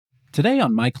Today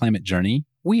on My Climate Journey,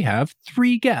 we have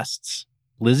three guests,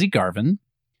 Lizzie Garvin,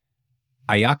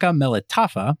 Ayaka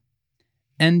Melitafa,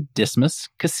 and Dismas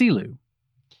Kasilu.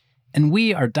 And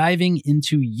we are diving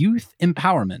into youth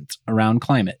empowerment around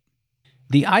climate.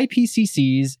 The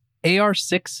IPCC's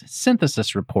AR6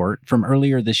 synthesis report from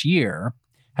earlier this year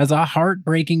has a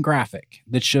heartbreaking graphic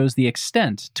that shows the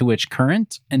extent to which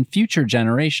current and future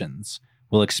generations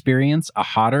will experience a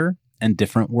hotter and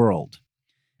different world.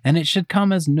 And it should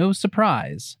come as no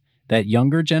surprise that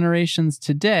younger generations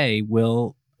today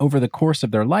will, over the course of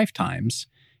their lifetimes,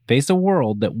 face a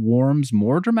world that warms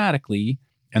more dramatically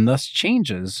and thus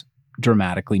changes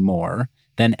dramatically more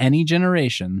than any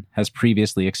generation has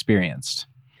previously experienced.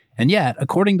 And yet,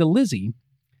 according to Lizzie,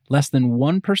 less than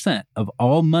 1% of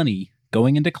all money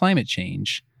going into climate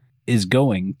change is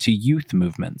going to youth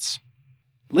movements.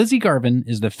 Lizzie Garvin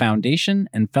is the Foundation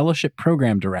and Fellowship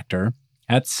Program Director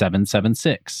at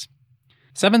 776.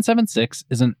 776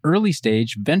 is an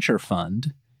early-stage venture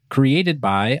fund created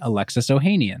by Alexis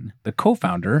Ohanian, the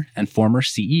co-founder and former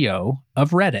CEO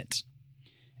of Reddit.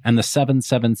 And the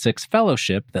 776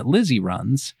 Fellowship that Lizzie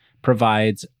runs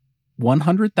provides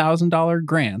 $100,000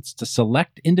 grants to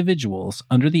select individuals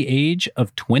under the age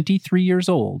of 23 years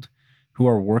old who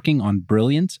are working on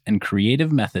brilliant and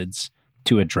creative methods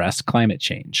to address climate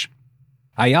change.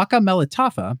 Ayaka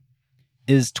Melitafa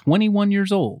is 21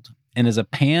 years old and is a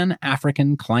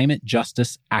Pan-African climate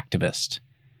justice activist.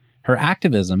 Her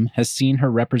activism has seen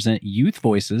her represent youth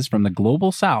voices from the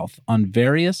Global South on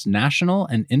various national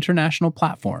and international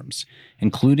platforms,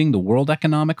 including the World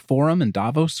Economic Forum in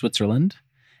Davos, Switzerland,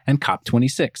 and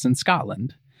COP26 in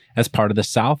Scotland, as part of the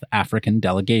South African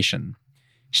delegation.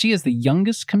 She is the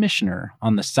youngest commissioner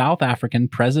on the South African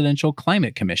Presidential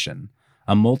Climate Commission,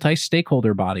 a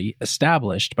multi-stakeholder body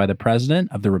established by the President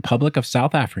of the Republic of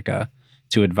South Africa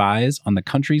to advise on the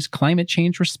country's climate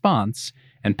change response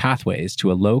and pathways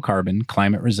to a low-carbon,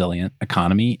 climate-resilient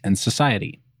economy and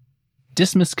society.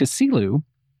 Dismas Kasilu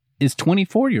is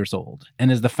 24 years old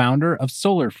and is the founder of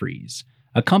Solar Freeze,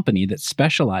 a company that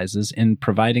specializes in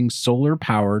providing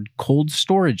solar-powered cold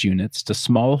storage units to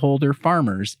smallholder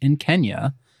farmers in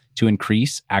Kenya to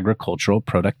increase agricultural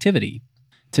productivity.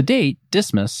 To date,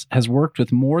 Dismas has worked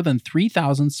with more than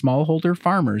 3,000 smallholder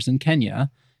farmers in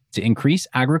Kenya to increase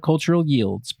agricultural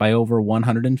yields by over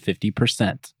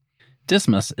 150%.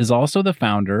 Dismas is also the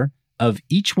founder of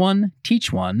Each One,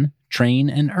 Teach One, Train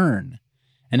and Earn,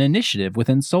 an initiative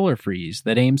within Solar Freeze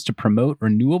that aims to promote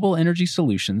renewable energy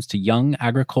solutions to young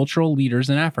agricultural leaders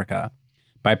in Africa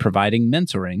by providing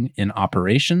mentoring in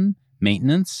operation,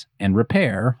 maintenance, and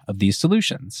repair of these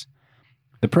solutions.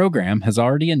 The program has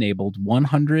already enabled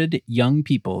 100 young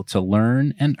people to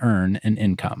learn and earn an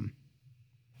income.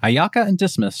 Ayaka and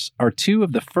Dismas are two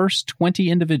of the first 20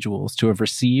 individuals to have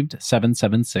received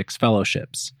 776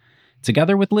 fellowships.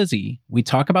 Together with Lizzie, we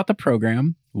talk about the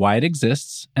program, why it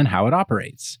exists, and how it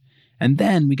operates. And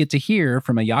then we get to hear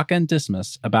from Ayaka and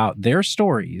Dismas about their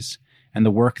stories and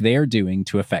the work they are doing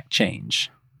to affect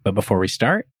change. But before we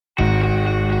start,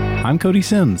 I'm Cody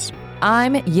Sims.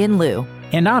 I'm Yin Lu.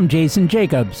 And I'm Jason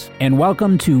Jacobs. And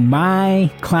welcome to My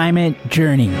Climate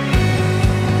Journey.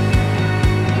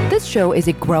 This show is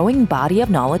a growing body of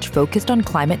knowledge focused on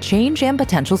climate change and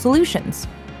potential solutions.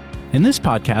 In this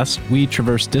podcast, we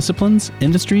traverse disciplines,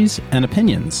 industries, and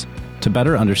opinions to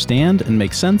better understand and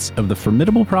make sense of the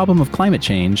formidable problem of climate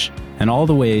change and all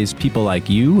the ways people like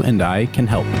you and I can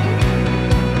help.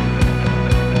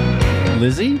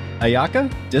 Lizzie,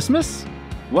 Ayaka, Dismas,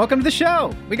 welcome to the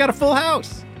show. We got a full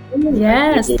house.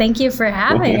 Yes, thank you for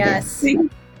having us.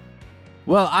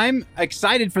 Well, I'm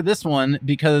excited for this one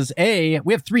because A,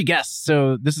 we have three guests,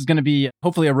 so this is going to be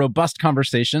hopefully a robust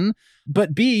conversation.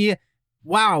 But B,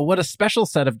 wow, what a special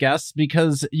set of guests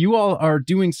because you all are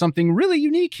doing something really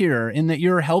unique here in that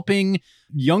you're helping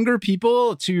younger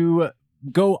people to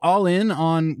go all in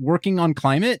on working on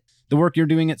climate, the work you're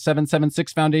doing at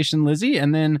 776 Foundation, Lizzie.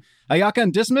 And then Ayaka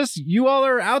and Dismas, you all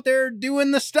are out there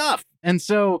doing the stuff. And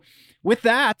so with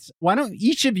that, why don't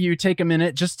each of you take a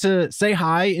minute just to say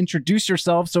hi, introduce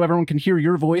yourself so everyone can hear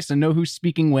your voice and know who's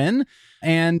speaking when,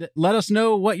 and let us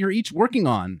know what you're each working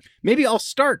on. Maybe I'll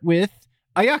start with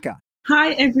Ayaka.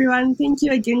 Hi, everyone. Thank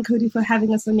you again, Cody, for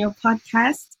having us on your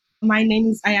podcast. My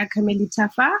name is Ayaka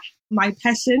Melitafa. My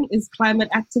passion is climate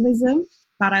activism,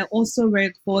 but I also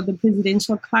work for the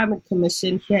Presidential Climate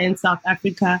Commission here in South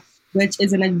Africa, which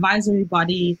is an advisory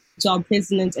body to our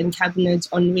president and cabinet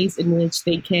on ways in which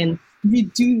they can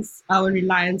reduce our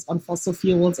reliance on fossil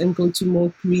fuels and go to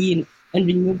more green and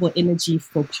renewable energy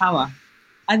for power.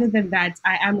 Other than that,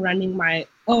 I am running my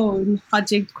own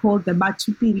project called the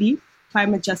Batupili,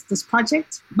 climate justice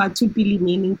project, but Tupili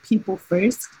meaning people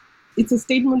first. It's a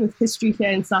statement with history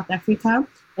here in South Africa.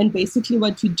 And basically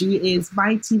what we do is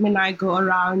my team and I go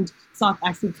around South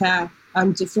Africa,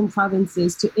 different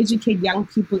provinces, to educate young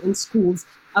people in schools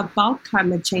about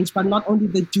climate change, but not only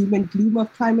the doom and gloom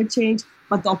of climate change,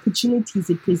 but the opportunities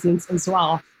it presents as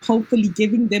well. Hopefully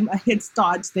giving them a head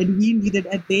start that we needed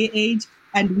at their age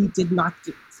and we did not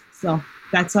get. So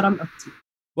that's what I'm up to.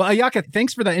 Well, Ayaka,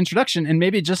 thanks for that introduction. And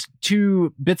maybe just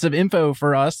 2 bits of info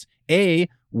for us. A,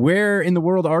 where in the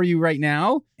world are you right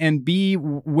now? And B,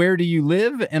 where do you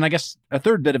live? And I guess a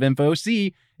 3rd bit of info,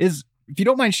 C, is, if you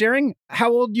don't mind sharing,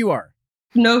 how old you are.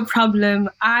 No problem.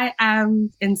 I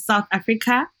am in South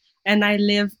Africa and I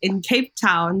live in Cape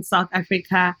Town, South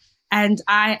Africa. And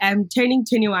I am turning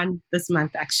 21 this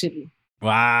month, actually.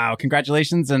 Wow.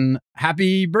 Congratulations and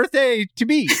happy birthday to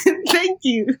be. Thank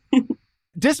you.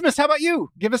 Dismas, how about you?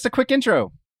 Give us a quick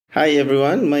intro. Hi,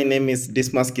 everyone. My name is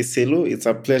Dismas Kisilu. It's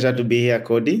a pleasure to be here,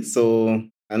 Cody. So, an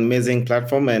amazing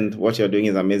platform, and what you're doing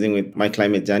is amazing with My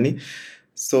Climate Journey.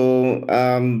 So,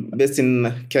 based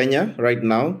in Kenya right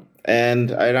now,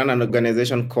 and I run an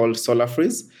organization called Solar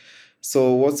Freeze.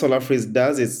 So what Solar Freeze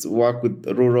does is work with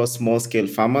rural small-scale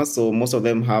farmers. So most of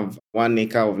them have 1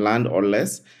 acre of land or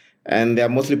less, and they are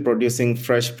mostly producing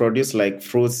fresh produce like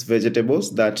fruits,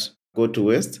 vegetables that go to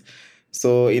waste.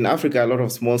 So in Africa, a lot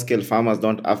of small-scale farmers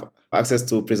don't have access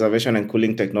to preservation and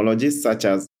cooling technologies such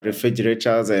as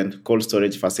refrigerators and cold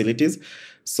storage facilities.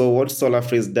 So what Solar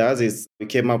Freeze does is we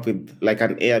came up with like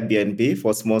an Airbnb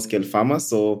for small-scale farmers.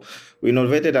 So we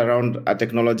innovated around a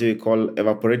technology we call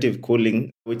evaporative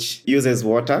cooling, which uses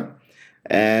water.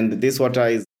 And this water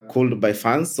is cooled by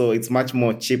fans. So it's much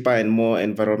more cheaper and more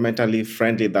environmentally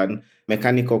friendly than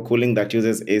mechanical cooling that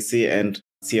uses AC and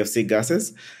CFC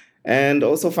gases. And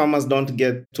also farmers don't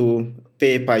get to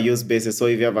pay per use basis. So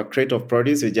if you have a crate of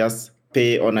produce, you just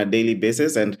pay on a daily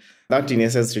basis. And that in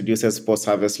essence reduces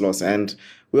post-harvest loss. And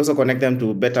we also connect them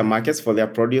to better markets for their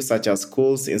produce, such as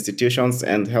schools, institutions,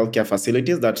 and healthcare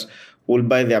facilities that will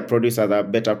buy their produce at a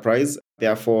better price,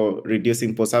 therefore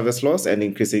reducing post-harvest loss and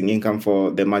increasing income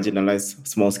for the marginalized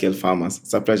small-scale farmers.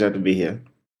 It's a pleasure to be here.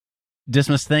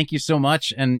 Dismas, thank you so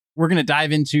much. And we're going to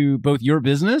dive into both your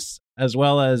business as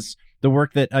well as the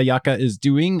work that Ayaka is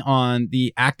doing on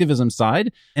the activism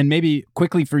side. And maybe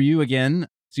quickly for you again,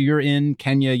 so you're in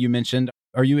Kenya, you mentioned.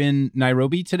 Are you in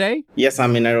Nairobi today? Yes,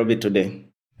 I'm in Nairobi today.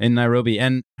 In Nairobi.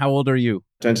 And how old are you?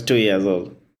 22 years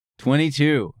old.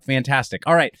 22. Fantastic.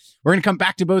 All right. We're going to come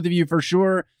back to both of you for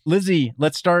sure. Lizzie,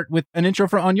 let's start with an intro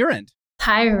on your end.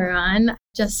 Hi, everyone.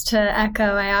 Just to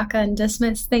echo Ayaka and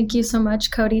Dismas, thank you so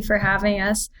much, Cody, for having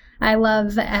us. I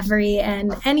love every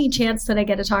and any chance that I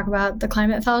get to talk about the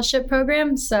Climate Fellowship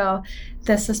Program, so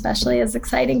this especially is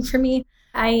exciting for me.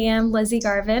 I am Lizzie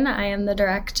Garvin. I am the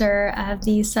director of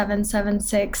the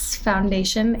 776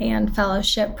 Foundation and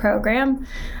Fellowship Program.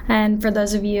 And for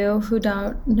those of you who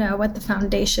don't know what the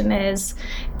foundation is,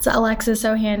 it's Alexis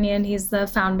Ohanian. He's the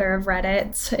founder of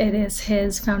Reddit. It is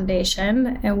his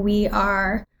foundation, and we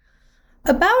are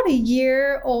about a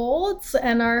year old,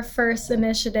 and our first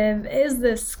initiative is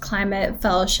this Climate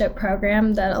Fellowship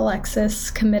Program that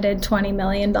Alexis committed $20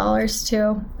 million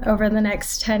to over the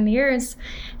next 10 years.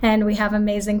 And we have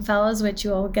amazing fellows, which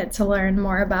you will get to learn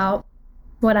more about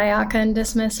what Ayaka and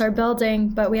Dismas are building.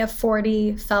 But we have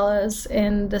 40 fellows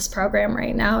in this program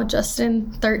right now, just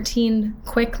in 13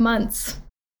 quick months.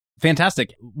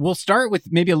 Fantastic. We'll start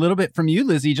with maybe a little bit from you,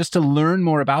 Lizzie, just to learn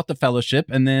more about the fellowship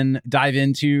and then dive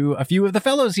into a few of the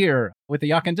fellows here with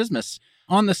Ayaka and Dismas.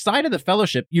 On the side of the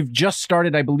fellowship, you've just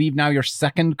started, I believe, now your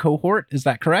 2nd cohort. Is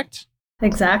that correct?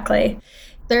 Exactly.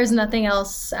 There's nothing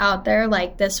else out there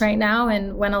like this right now.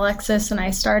 And when Alexis and I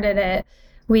started it,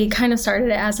 we kind of started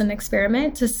it as an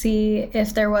experiment to see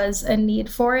if there was a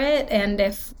need for it and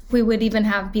if we would even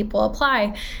have people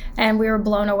apply. And we were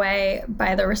blown away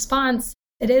by the response.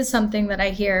 It is something that I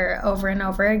hear over and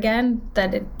over again,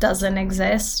 that it doesn't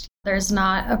exist. There's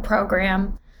not a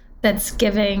program that's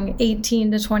giving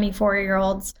 18 to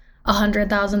 24-year-olds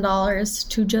 $100,000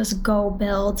 to just go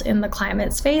build in the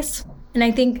climate space. And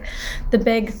I think the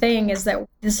big thing is that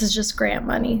this is just grant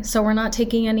money. So we're not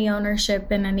taking any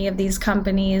ownership in any of these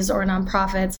companies or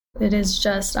nonprofits. It is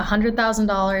just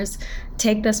 $100,000.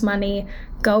 Take this money,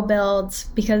 go build,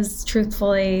 because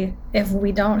truthfully, if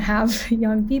we don't have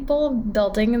young people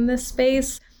building in this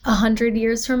space, 100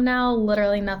 years from now,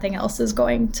 literally nothing else is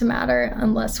going to matter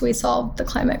unless we solve the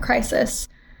climate crisis.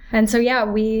 And so, yeah,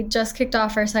 we just kicked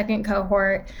off our 2nd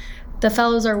cohort. The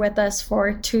fellows are with us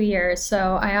for 2 years.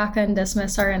 So Ayaka and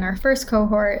Dismas are in our 1st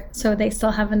cohort, so they still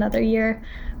have another year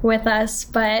with us.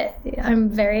 But I'm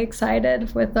very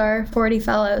excited with our 40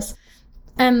 fellows.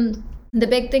 And the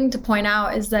big thing to point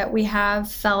out is that we have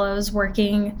fellows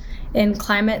working in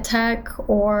climate tech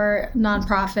or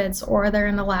nonprofits, or they're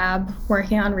in a lab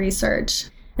working on research.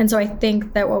 And so I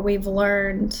think that what we've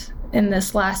learned in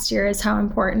this last year is how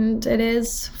important it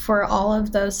is for all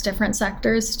of those different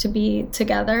sectors to be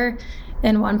together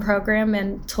in one program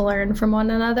and to learn from one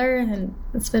another. And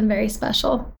it's been very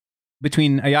special.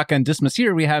 Between Ayaka and Dismas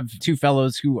here, we have two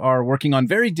fellows who are working on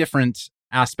very different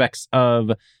aspects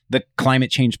of the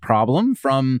climate change problem,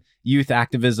 from youth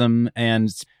activism and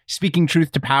speaking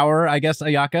truth to power. I guess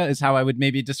Ayaka is how I would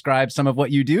maybe describe some of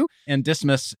what you do. And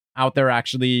Dismas out there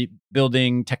actually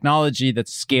building technology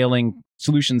that's scaling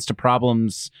solutions to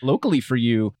problems locally for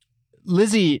you.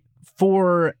 Lizzie,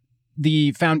 for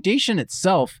the foundation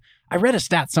itself, I read a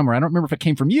stat somewhere. I don't remember if it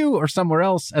came from you or somewhere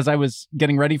else as I was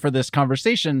getting ready for this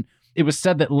conversation. It was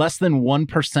said that less than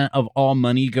 1% of all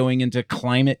money going into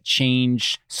climate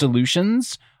change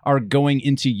solutions are going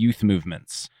into youth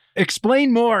movements.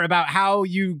 Explain more about how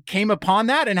you came upon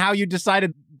that and how you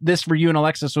decided this for you and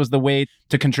Alexis was the way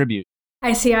to contribute.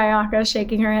 I see Ayaka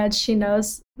shaking her head. She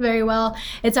knows very well.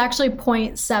 It's actually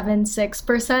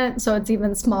 0.76%, so it's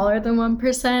even smaller than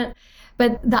 1%.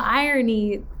 But the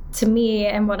irony to me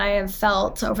and what I have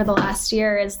felt over the last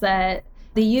year is that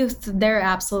the youth, they're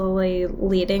absolutely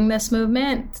leading this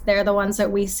movement. They're the ones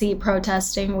that we see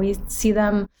protesting. We see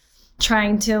them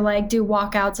trying to do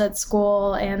walkouts at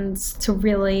school and to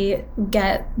really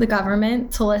get the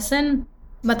government to listen.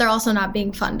 But they're also not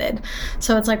being funded.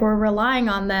 So it's like we're relying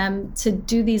on them to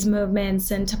do these movements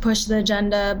and to push the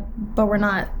agenda, but we're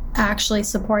not actually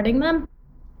supporting them.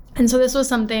 And so this was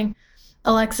something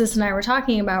Alexis and I were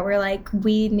talking about. We're like,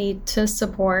 we need to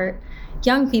support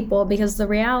young people, because the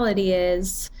reality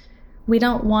is we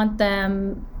don't want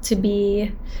them to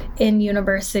be in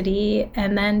university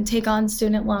and then take on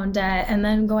student loan debt and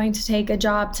then going to take a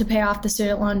job to pay off the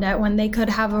student loan debt when they could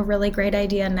have a really great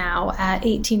idea now at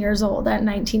 18 years old, at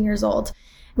 19 years old.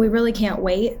 We really can't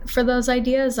wait for those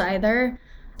ideas either.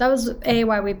 That was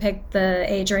why we picked the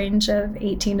age range of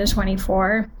 18 to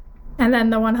 24. And then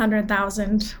the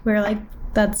 100,000, we were like,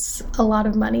 that's a lot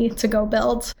of money to go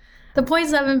build. The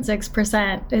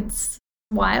 0.76%, it's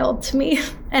wild to me.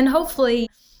 And hopefully,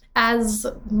 as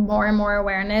more and more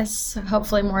awareness,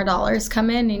 hopefully more dollars come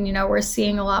in. And, we're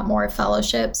seeing a lot more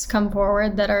fellowships come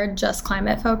forward that are just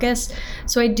climate focused.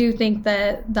 So I do think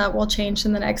that will change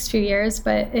in the next few years,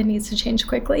 but it needs to change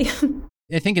quickly.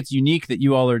 I think it's unique that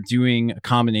you all are doing a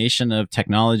combination of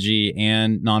technology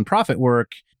and nonprofit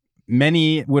work.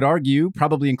 Many would argue,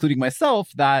 probably including myself,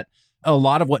 that a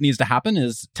lot of what needs to happen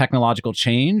is technological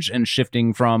change and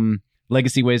shifting from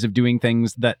legacy ways of doing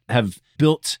things that have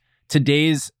built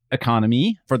today's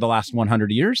economy for the last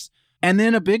 100 years. And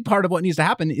then a big part of what needs to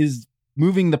happen is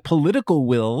moving the political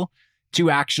will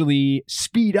to actually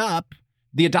speed up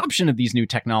the adoption of these new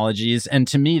technologies. And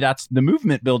to me, that's the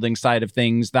movement building side of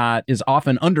things that is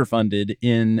often underfunded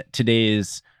in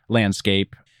today's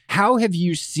landscape. How have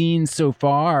you seen so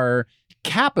far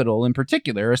capital in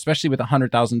particular, especially with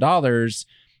 $100,000,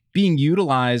 being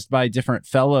utilized by different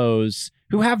fellows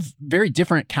who have very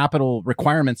different capital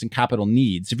requirements and capital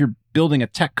needs? If you're building a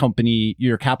tech company,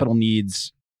 your capital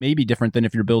needs may be different than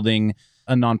if you're building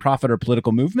a nonprofit or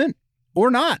political movement, or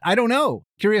not. I don't know.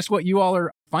 Curious what you all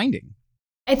are finding.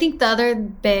 I think the other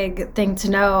big thing to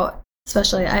know,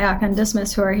 especially Ayaka and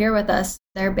Dismas who are here with us,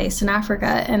 they're based in Africa,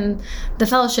 and the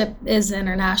fellowship is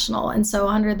international. And so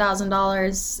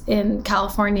 $100,000 in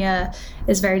California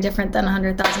is very different than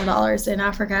 $100,000 in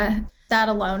Africa. That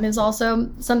alone is also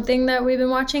something that we've been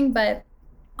watching. But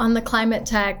on the climate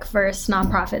tech versus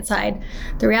nonprofit side,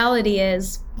 the reality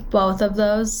is both of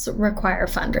those require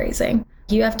fundraising.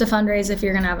 You have to fundraise if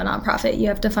you're going to have a nonprofit. You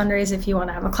have to fundraise if you want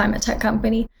to have a climate tech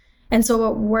company. And so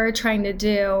what we're trying to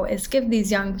do is give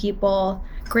these young people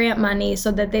grant money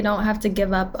so that they don't have to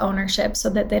give up ownership, so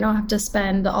that they don't have to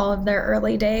spend all of their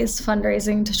early days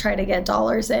fundraising to try to get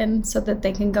dollars in so that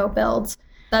they can go build.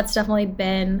 That's definitely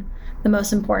been the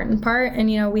most important part.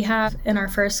 And, we have in our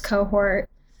first cohort,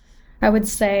 I would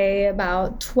say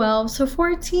about 12 to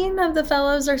 14 of the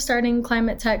fellows are starting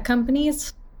climate tech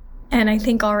companies. And I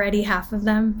think already half of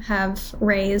them have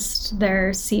raised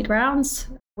their seed rounds,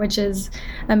 which is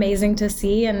amazing to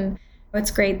see. And it's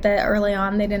great that early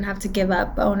on they didn't have to give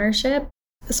up ownership,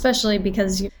 especially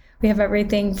because we have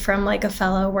everything from a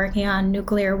fellow working on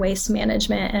nuclear waste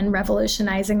management and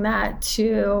revolutionizing that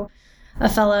to a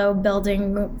fellow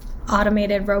building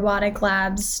automated robotic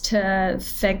labs to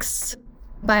fix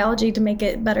biology to make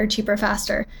it better, cheaper,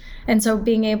 faster. And so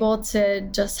being able to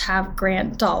just have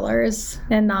grant dollars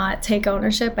and not take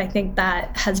ownership, I think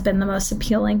that has been the most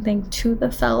appealing thing to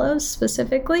the fellows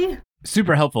specifically.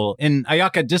 Super helpful. And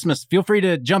Ayaka, Dismas, feel free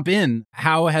to jump in.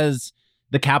 How has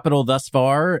the Capitol thus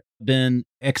far been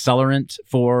accelerant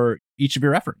for each of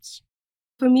your efforts?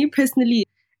 For me personally,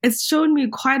 it's shown me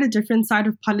quite a different side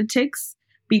of politics,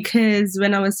 because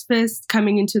when I was first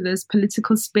coming into this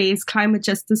political space, climate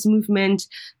justice movement,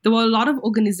 there were a lot of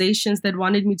organizations that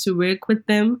wanted me to work with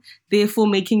them, therefore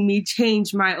making me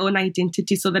change my own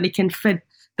identity so that it can fit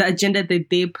the agenda that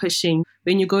they're pushing.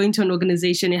 When you go into an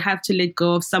organization, you have to let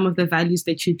go of some of the values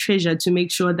that you treasure to make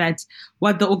sure that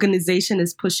what the organization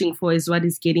is pushing for is what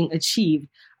is getting achieved.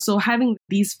 So having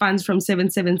these funds from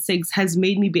 776 has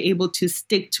made me be able to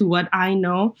stick to what I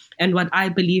know and what I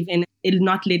believe in. It'll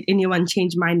not let anyone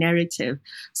change my narrative.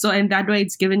 So in that way,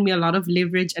 it's given me a lot of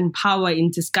leverage and power in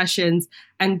discussions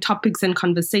and topics and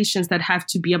conversations that have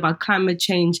to be about climate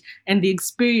change and the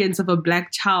experience of a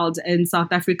Black child in South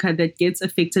Africa that gets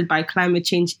affected by climate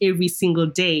change every single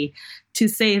day. To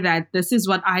say that this is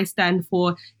what I stand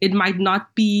for, it might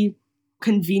not be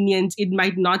convenient, it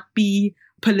might not be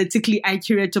politically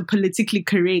accurate or politically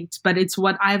correct, but it's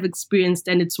what I've experienced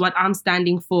and it's what I'm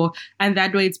standing for. And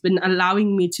that way it's been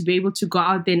allowing me to be able to go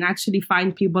out there and actually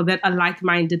find people that are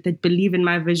like-minded, that believe in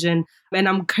my vision. And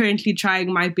I'm currently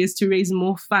trying my best to raise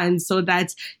more funds so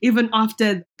that even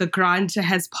after the grant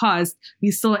has passed,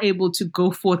 we're still able to go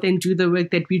forth and do the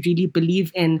work that we really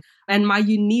believe in. And my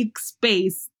unique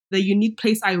space, the unique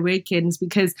place I work in, is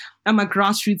because I'm a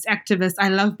grassroots activist. I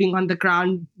love being on the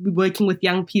ground, working with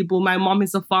young people. My mom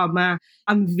is a farmer.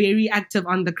 I'm very active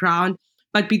on the ground.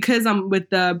 But because I'm with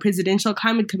the Presidential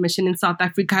Climate Commission in South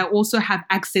Africa, I also have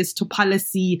access to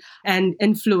policy and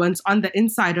influence on the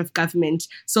inside of government.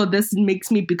 So this makes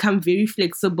me become very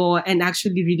flexible and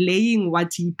actually relaying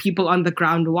what people on the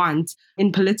ground want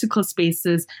in political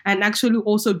spaces, and actually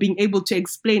also being able to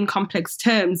explain complex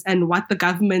terms and what the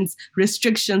government's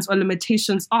restrictions or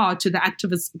limitations are to the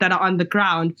activists that are on the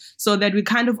ground, so that we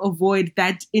kind of avoid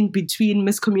that in between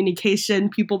miscommunication,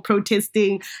 people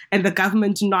protesting and the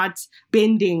government not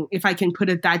bending, if I can put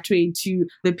it that way, to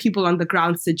the people on the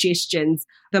ground suggestions.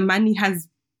 The money has,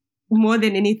 more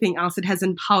than anything else, it has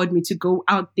empowered me to go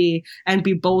out there and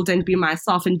be bold and be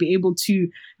myself and be able to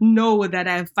know that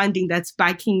I have funding that's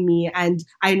backing me. And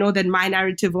I know that my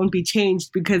narrative won't be changed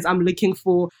because I'm looking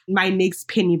for my next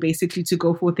penny, basically, to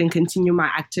go forth and continue my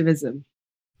activism.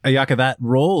 Ayaka, that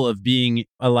role of being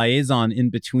a liaison in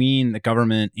between the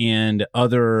government and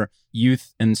other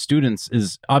youth and students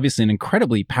is obviously an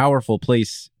incredibly powerful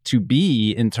place to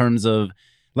be in terms of,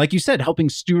 like you said, helping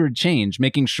steward change,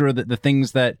 making sure that the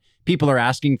things that people are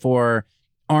asking for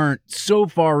aren't so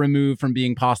far removed from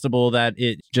being possible that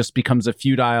it just becomes a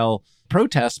futile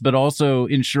protest, but also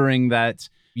ensuring that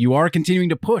you are continuing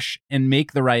to push and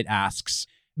make the right asks.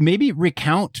 Maybe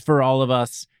recount for all of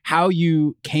us how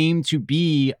you came to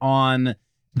be on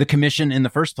the commission in the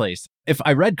first place. If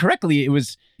I read correctly, it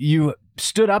was you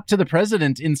stood up to the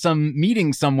president in some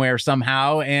meeting somewhere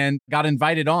somehow and got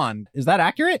invited on. Is that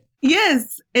accurate?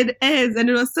 Yes, it is. And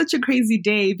it was such a crazy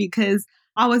day because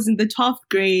I was in the 12th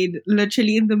grade,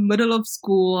 literally in the middle of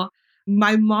school.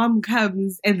 My mom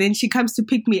comes and then she comes to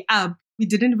pick me up. We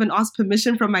didn't even ask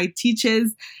permission from my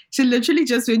teachers. She literally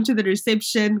just went to the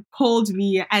reception, called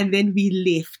me, and then we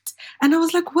left. And I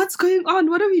was like, what's going on?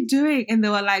 What are we doing? And they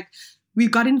were like, we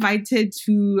got invited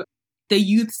to the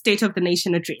Youth State of the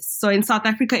Nation address. So in South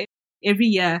Africa, every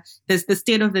year, there's the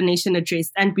State of the Nation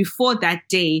address. And before that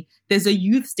day, there's a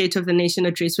Youth State of the Nation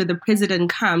address where the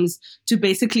president comes to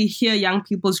basically hear young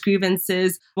people's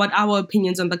grievances, what our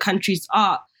opinions on the countries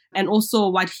are, and also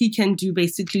what he can do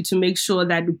basically to make sure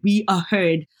that we are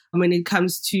heard when it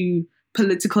comes to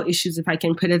political issues, if I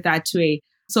can put it that way.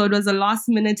 So it was a last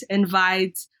minute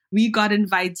invite. We got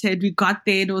invited. We got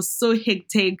there. It was so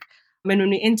hectic. And when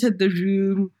we entered the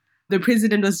room, the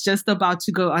president was just about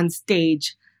to go on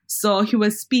stage. So he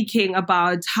was speaking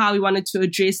about how he wanted to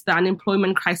address the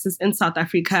unemployment crisis in South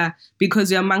Africa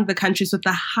because we're among the countries with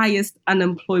the highest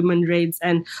unemployment rates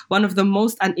and one of the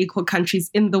most unequal countries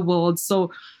in the world.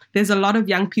 So there's a lot of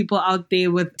young people out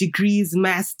there with degrees,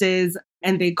 masters,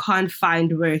 and they can't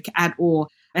find work at all.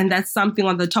 And that's something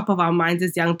on the top of our minds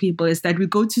as young people, is that we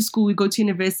go to school, we go to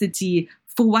university,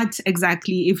 for what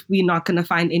exactly if we're not going to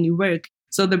find any work?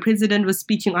 So the president was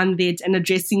speaking on that and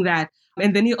addressing that.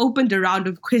 And then he opened a round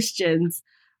of questions.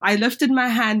 I lifted my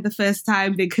hand the first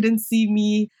time. They couldn't see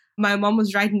me. My mom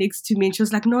was right next to me and she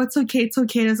was like, no, it's okay. It's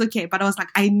okay. It's okay. But I was like,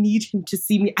 I need him to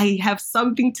see me. I have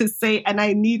something to say and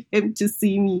I need him to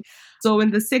see me. So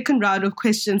when the second round of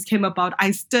questions came about,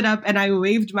 I stood up and I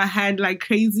waved my hand like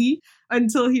crazy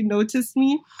until he noticed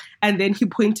me. And then he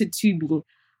pointed to me.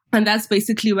 And that's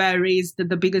basically where I raised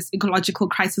the biggest ecological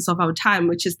crisis of our time,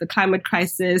 which is the climate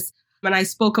crisis. when I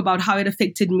spoke about how it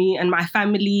affected me and my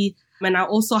family. And I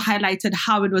also highlighted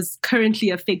how it was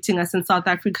currently affecting us in South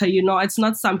Africa. It's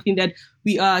not something that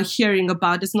we are hearing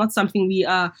about. It's not something we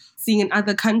are seeing in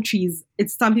other countries.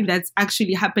 It's something that's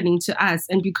actually happening to us.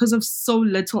 And because of so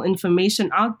little information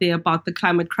out there about the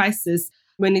climate crisis,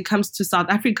 when it comes to South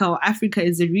Africa or Africa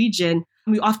as a region,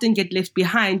 we often get left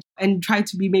behind and try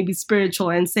to be maybe spiritual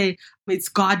and say it's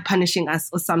God punishing us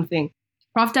or something.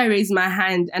 After I raised my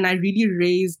hand and I really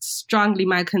raised strongly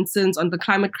my concerns on the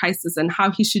climate crisis and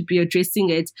how he should be addressing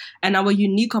it and our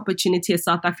unique opportunity as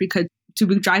South Africa to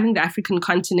be driving the African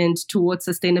continent towards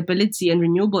sustainability and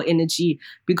renewable energy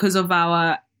because of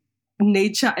our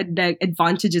nature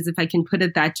advantages, if I can put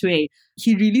it that way.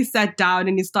 He really sat down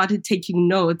and he started taking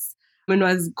notes and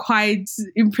was quite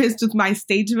impressed with my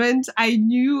statement. I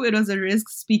knew it was a risk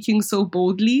speaking so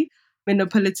boldly in a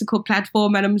political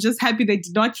platform, and I'm just happy they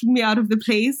did not kick me out of the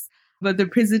place. But the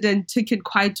president took it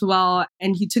quite well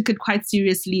and he took it quite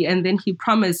seriously. And then he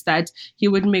promised that he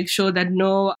would make sure that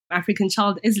no African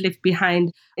child is left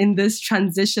behind in this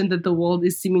transition that the world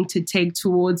is seeming to take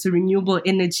towards renewable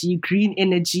energy, green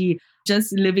energy,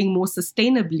 just living more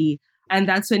sustainably. And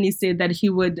that's when he said that he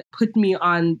would put me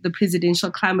on the Presidential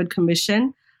Climate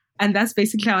Commission. And that's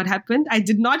basically how it happened. I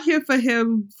did not hear from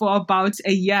him for about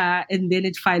a year, and then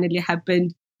it finally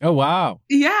happened. Oh, wow.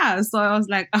 Yeah. So I was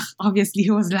like, obviously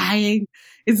he was lying.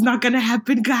 It's not going to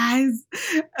happen, guys.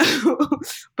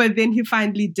 But then he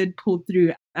finally did pull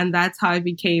through. And that's how I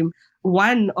became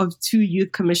one of 2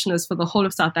 youth commissioners for the whole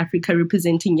of South Africa,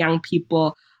 representing young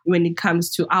people when it comes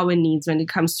to our needs, when it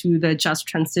comes to the just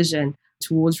transition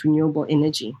towards renewable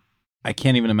energy. I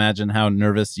can't even imagine how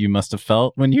nervous you must have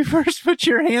felt when you first put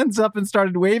your hands up and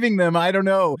started waving them. I don't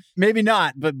know. Maybe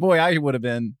not, but boy, I would have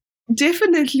been.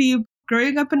 Definitely.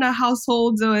 Growing up in a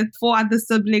household with 4 other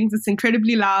siblings, it's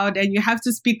incredibly loud and you have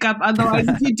to speak up. Otherwise,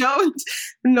 if you don't,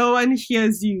 no one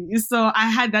hears you. So I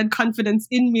had that confidence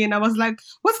in me and I was like,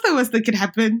 what's the worst that could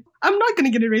happen? I'm not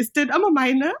going to get arrested. I'm a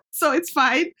minor, so it's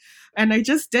fine. And I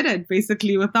just did it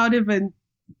basically without even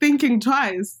thinking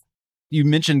twice. You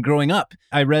mentioned growing up.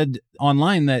 I read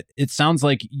online that it sounds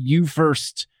like you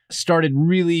first started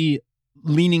really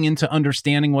leaning into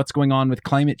understanding what's going on with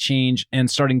climate change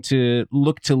and starting to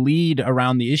look to lead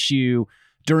around the issue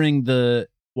during the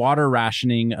water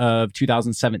rationing of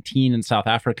 2017 in South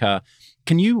Africa.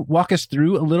 Can you walk us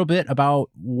through a little bit about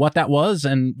what that was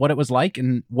and what it was like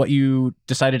and what you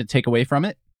decided to take away from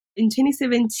it? In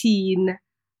 2017,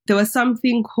 there was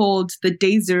something called the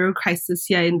Day Zero crisis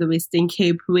here in the Western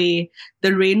Cape, where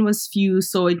the rain was few,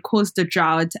 so it caused a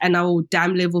drought and our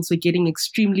dam levels were getting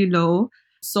extremely low.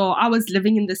 So I was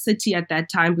living in the city at that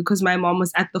time because my mom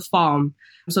was at the farm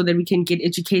so that we can get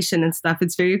education and stuff.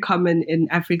 It's very common in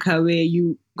Africa where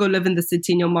you go live in the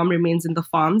city and your mom remains in the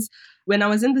farms. When I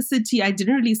was in the city, I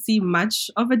didn't really see much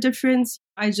of a difference.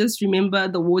 I just remember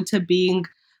the water being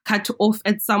cut off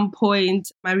at some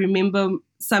point. I remember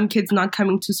some kids not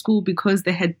coming to school because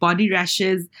they had body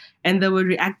rashes and they were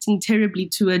reacting terribly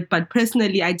to it. But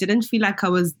personally, I didn't feel like I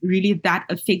was really that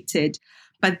affected.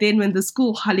 But then when the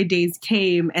school holidays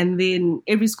came, and then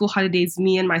every school holidays,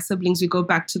 me and my siblings, we go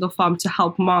back to the farm to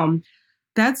help mom.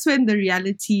 That's when the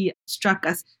reality struck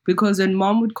us, because when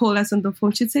mom would call us on the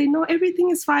phone, she'd say, no,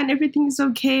 everything is fine. Everything is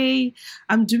okay.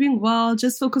 I'm doing well.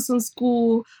 Just focus on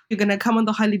school. You're going to come on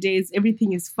the holidays.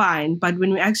 Everything is fine. But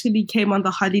when we actually came on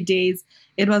the holidays,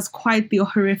 it was quite the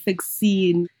horrific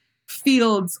scene.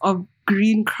 Fields of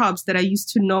green crops that I used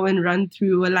to know and run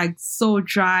through were like so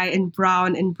dry and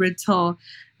brown and brittle.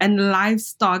 And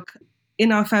livestock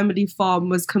in our family farm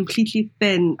was completely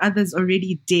thin. Others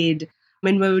already dead.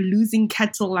 When we were losing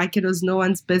cattle like it was no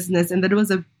one's business. And that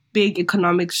was a big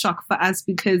economic shock for us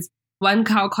because one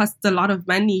cow costs a lot of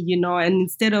money, and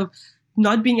instead of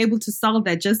not being able to sell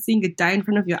that, just seeing it die in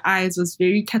front of your eyes was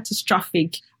very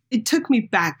catastrophic. It took me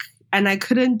back and I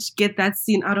couldn't get that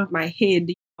scene out of my head.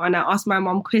 And I asked my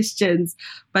mom questions,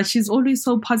 but she's always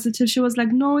so positive. She was like,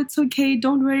 no, it's okay.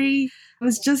 Don't worry.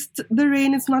 It's just the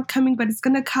rain is not coming, but it's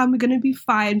going to come. We're going to be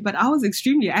fine. But I was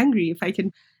extremely angry, if I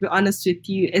can be honest with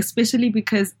you, especially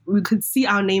because we could see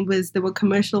our neighbors. They were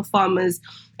commercial farmers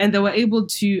and they were able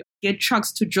to get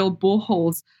trucks to drill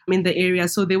boreholes in the area.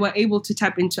 So they were able to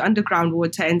tap into underground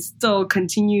water and still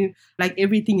continue like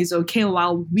everything is okay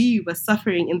while we were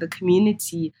suffering in the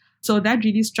community. So that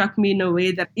really struck me in a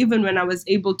way that even when I was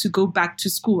able to go back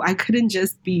to school, I couldn't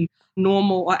just be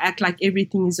normal or act like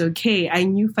everything is okay. I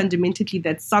knew fundamentally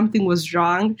that something was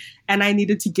wrong and I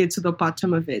needed to get to the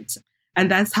bottom of it. And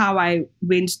that's how I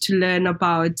went to learn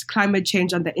about climate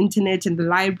change on the internet and the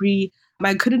library.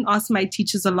 I couldn't ask my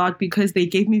teachers a lot because they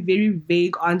gave me very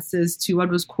vague answers to what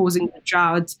was causing the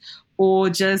drought, or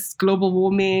just global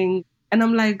warming. And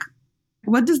I'm like,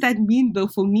 what does that mean though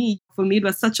for me? For me, it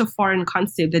was such a foreign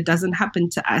concept that doesn't happen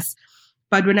to us.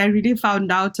 But when I really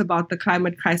found out about the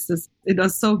climate crisis, it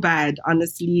was so bad,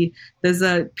 honestly. There's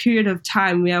a period of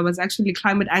time where I was actually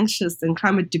climate anxious and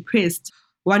climate depressed,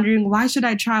 wondering, why should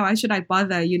I try? Why should I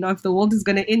bother? You know, if the world is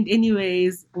going to end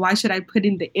anyways, why should I put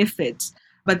in the effort?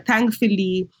 But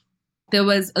thankfully, there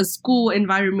was a school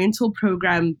environmental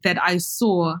program that I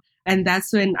saw. And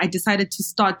that's when I decided to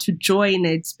start to join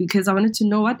it, because I wanted to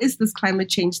know, what is this climate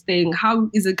change thing? How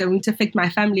is it going to affect my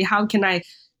family? How can I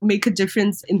make a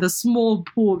difference in the small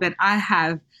pool that I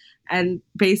have? And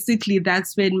basically,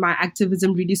 that's when my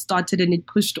activism really started, and it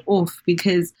pushed off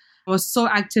because I was so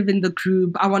active in the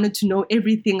group. I wanted to know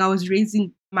everything. I was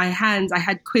raising my hands. I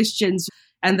had questions.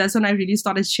 And that's when I really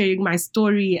started sharing my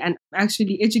story and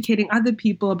actually educating other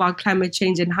people about climate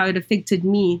change and how it affected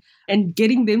me, and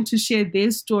getting them to share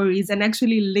their stories and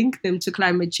actually link them to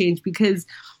climate change, because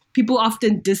people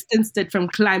often distanced it from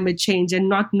climate change and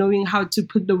not knowing how to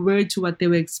put the word to what they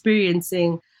were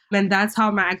experiencing. And that's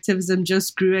how my activism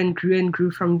just grew and grew and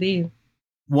grew from there.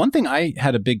 One thing I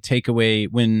had a big takeaway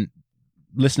when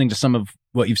listening to some of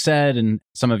what you've said and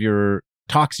some of your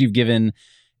talks you've given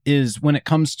is when it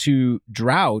comes to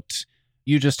drought,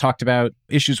 you just talked about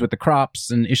issues with the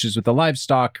crops and issues with the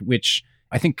livestock, which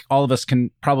I think all of us can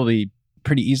probably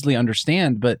pretty easily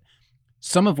understand. But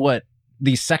some of what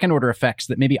these second order effects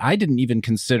that maybe I didn't even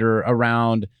consider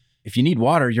around, if you need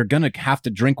water, you're going to have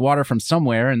to drink water from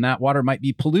somewhere, and that water might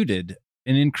be polluted.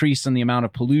 An increase in the amount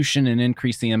of pollution, an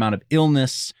increase in the amount of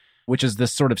illness, which is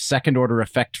this sort of second order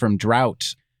effect from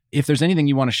drought. If there's anything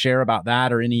you want to share about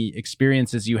that, or any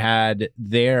experiences you had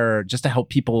there, just to help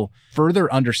people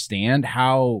further understand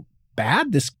how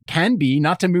bad this can be,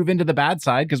 not to move into the bad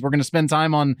side, because we're going to spend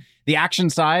time on the action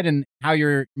side and how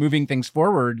you're moving things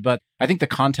forward. But I think the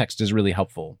context is really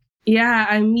helpful. Yeah,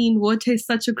 I mean, water is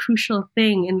such a crucial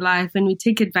thing in life, and we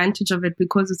take advantage of it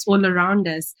because it's all around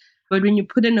us. But when you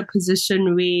put in a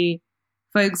position where,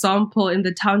 for example, in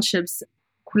the townships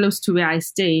close to where I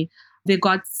stay, they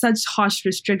got such harsh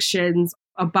restrictions,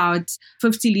 about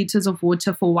 50 liters of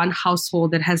water for one household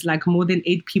that has like more than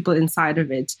 8 people inside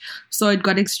of it. So it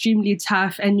got extremely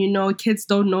tough. And, you know, kids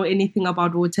don't know anything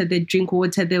about water. They drink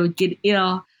water, they would get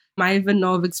ill. I even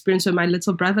know of experience where my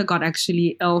little brother got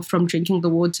actually ill from drinking the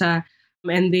water.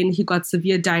 And then he got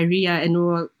severe diarrhea, and we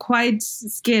were quite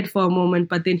scared for a moment,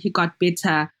 but then he got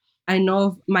better. I know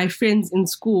of my friends in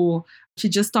school, she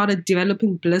just started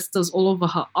developing blisters all over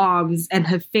her arms and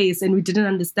her face, and we didn't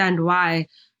understand why.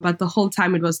 But the whole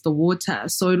time it was the water.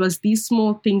 So it was these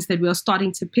small things that we were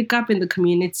starting to pick up in the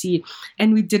community,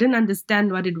 and we didn't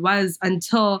understand what it was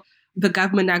until the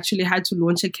government actually had to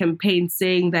launch a campaign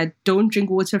saying that don't drink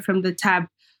water from the tap,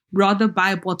 rather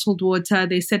buy bottled water.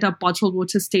 They set up bottled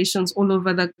water stations all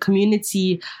over the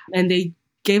community, and they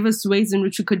gave us ways in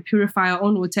which we could purify our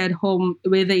own water at home,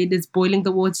 whether it is boiling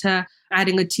the water,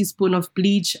 adding a teaspoon of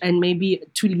bleach and maybe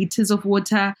 2 liters of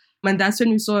water. And that's when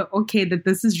we saw, okay, that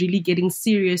this is really getting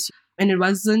serious. And it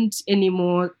wasn't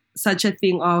anymore such a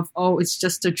thing of, oh, it's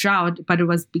just a drought, but it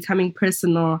was becoming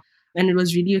personal, and it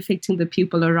was really affecting the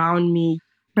people around me.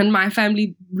 And my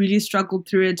family really struggled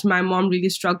through it. My mom really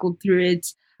struggled through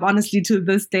it. Honestly, to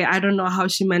this day, I don't know how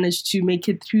she managed to make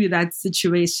it through that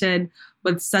situation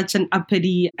with such an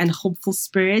uppity and hopeful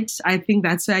spirit. I think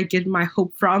that's where I get my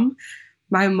hope from.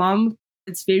 My mom,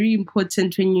 it's very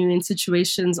important when you're in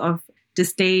situations of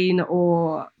disdain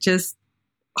or just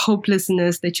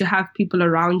hopelessness that you have people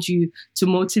around you to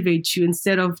motivate you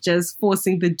instead of just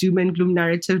forcing the doom and gloom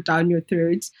narrative down your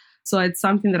throat. So it's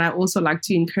something that I also like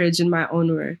to encourage in my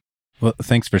own work. Well,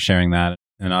 thanks for sharing that.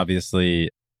 And obviously,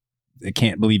 I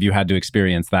can't believe you had to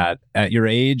experience that at your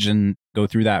age and go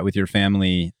through that with your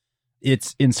family.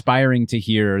 It's inspiring to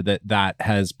hear that that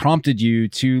has prompted you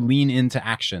to lean into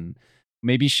action.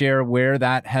 Maybe share where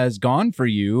that has gone for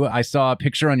you. I saw a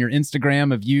picture on your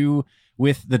Instagram of you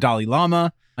with the Dalai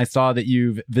Lama. I saw that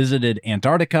you've visited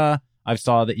Antarctica. I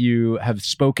saw that you have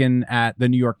spoken at the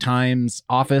New York Times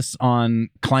office on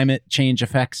climate change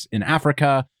effects in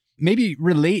Africa. Maybe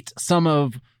relate some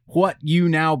of what you,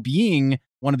 now being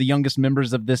one of the youngest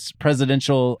members of this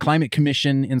presidential climate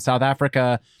commission in South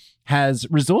Africa, has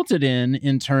resulted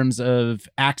in terms of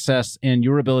access and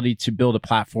your ability to build a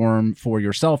platform for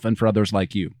yourself and for others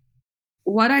like you.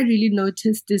 What I really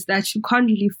noticed is that you can't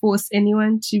really force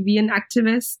anyone to be an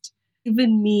activist.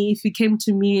 Even me, if you came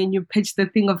to me and you pitched the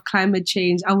thing of climate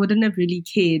change, I wouldn't have really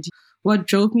cared. What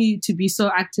drove me to be so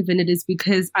active in it is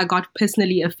because I got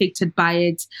personally affected by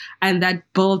it, and that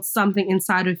built something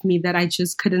inside of me that I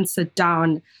just couldn't sit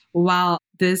down while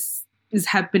this is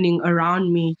happening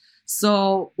around me.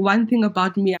 So one thing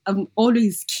about me, I'm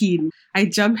always keen. I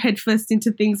jump headfirst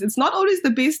into things. It's not always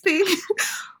the best thing,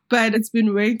 but it's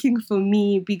been working for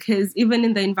me because even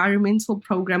in the environmental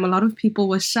program, a lot of people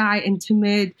were shy and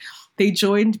timid. They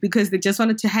joined because they just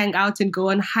wanted to hang out and go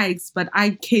on hikes. But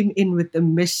I came in with a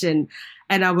mission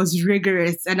and I was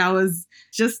rigorous and I was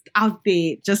just out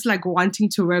there, just like wanting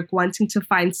to work, wanting to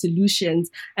find solutions.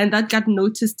 And that got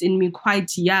noticed in me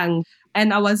quite young.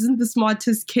 And I wasn't the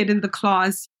smartest kid in the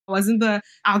class. I wasn't the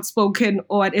outspoken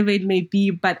or whatever it may be,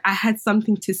 but I had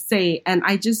something to say. And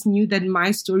I just knew that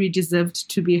my story deserved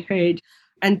to be heard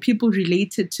and people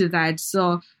related to that.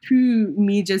 So through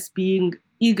me just being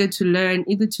eager to learn,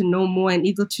 eager to know more, and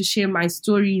eager to share my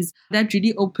stories, that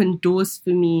really opened doors for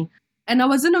me. And I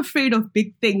wasn't afraid of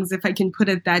big things, if I can put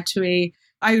it that way.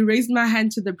 I raised my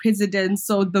hand to the president.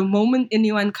 So the moment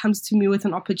anyone comes to me with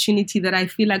an opportunity that I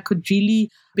feel like could really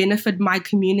benefit my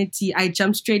community, I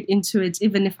jump straight into it,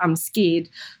 even if I'm scared.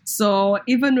 So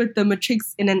even with the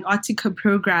Matrix in Antarctica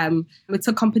program, it's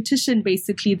a competition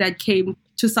basically that came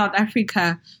to South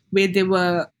Africa where they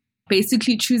were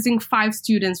basically choosing 5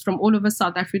 students from all over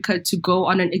South Africa to go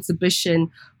on an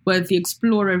exhibition with the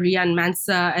explorer Rian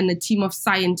Mansa and a team of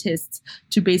scientists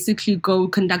to basically go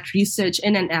conduct research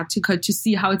in Antarctica to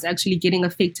see how it's actually getting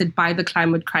affected by the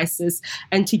climate crisis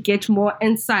and to get more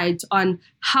insight on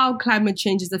how climate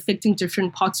change is affecting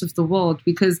different parts of the world.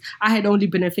 Because I had only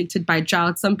been affected by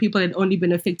drought, some people had only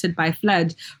been affected by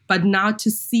flood, but now to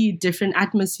see different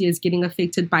atmospheres getting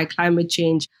affected by climate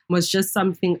change was just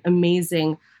something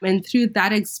amazing. And through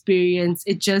that experience,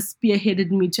 it just spearheaded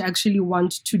me to actually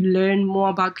want to learn more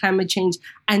about climate change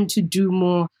and to do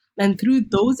more. And through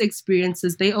those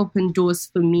experiences, they opened doors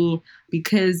for me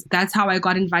because that's how I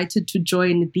got invited to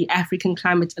join the African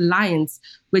Climate Alliance,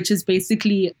 which is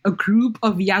basically a group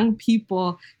of young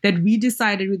people that we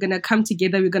decided we're going to come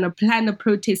together, we're going to plan a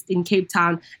protest in Cape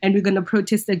Town, and we're going to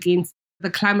protest against the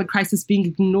climate crisis being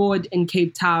ignored in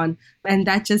Cape Town. And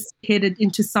that just headed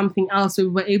into something else. We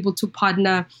were able to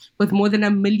partner with more than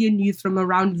 1 million youth from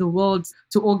around the world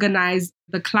to organize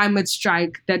the climate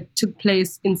strike that took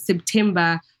place in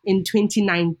September in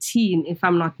 2019, if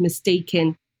I'm not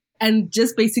mistaken. And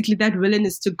just basically that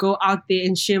willingness to go out there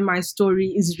and share my story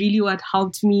is really what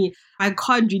helped me. I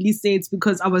can't really say it's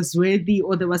because I was worthy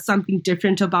or there was something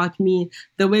different about me.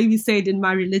 The way we say it in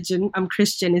my religion, I'm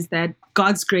Christian, is that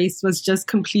God's grace was just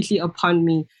completely upon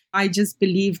me. I just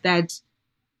believe that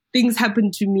things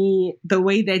happened to me the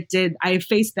way that did. I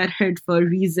faced that hurt for a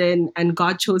reason, and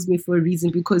God chose me for a reason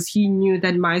because He knew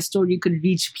that my story could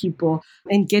reach people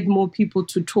and get more people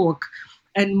to talk.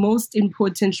 And most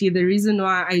importantly, the reason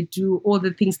why I do all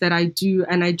the things that I do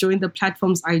and I join the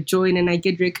platforms I join and I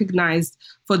get recognized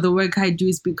for the work I do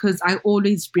is because I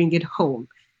always bring it home.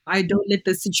 I don't let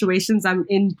the situations I'm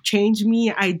in change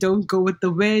me. I don't go with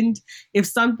the wind. If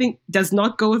something does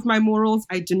not go with my morals,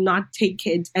 I do not take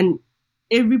it. And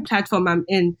every platform I'm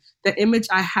in, the image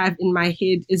I have in my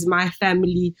head is my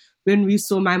family when we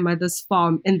saw my mother's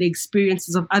farm and the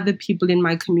experiences of other people in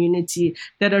my community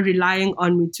that are relying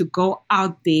on me to go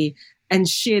out there and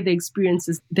share the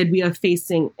experiences that we are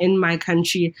facing in my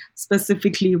country,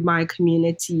 specifically my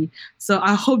community. So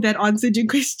I hope that answered your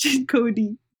question,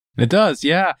 Cody. It does,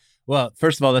 yeah. Well,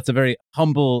 first of all, that's a very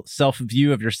humble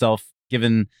self-view of yourself,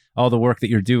 given all the work that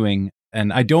you're doing.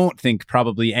 And I don't think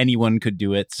probably anyone could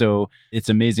do it. So it's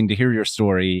amazing to hear your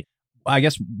story. I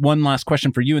guess one last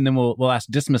question for you, and then we'll ask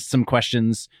Dismas some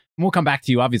questions. And we'll come back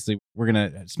to you. Obviously, we're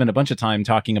going to spend a bunch of time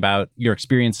talking about your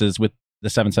experiences with the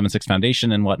 776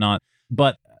 Foundation and whatnot.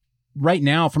 But right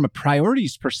now, from a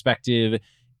priorities perspective,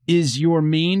 is your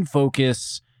main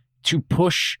focus to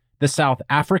push the South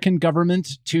African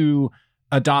government to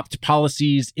adopt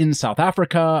policies in South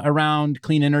Africa around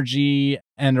clean energy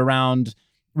and around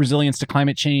resilience to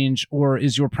climate change? Or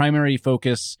is your primary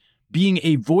focus being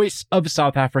a voice of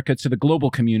South Africa to the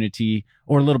global community,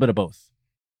 or a little bit of both?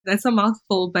 That's a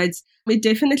mouthful, but it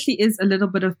definitely is a little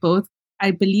bit of both.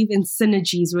 I believe in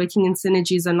synergies, working in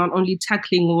synergies and not only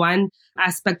tackling one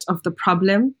aspect of the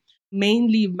problem.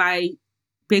 Mainly my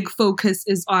big focus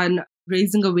is on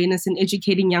raising awareness and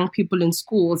educating young people in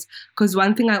schools. Because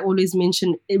one thing I always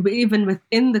mention, even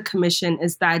within the commission,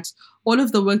 is that all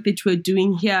of the work that we're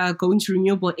doing here, going to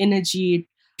renewable energy,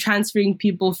 transferring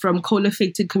people from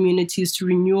coal-affected communities to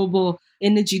renewable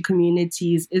energy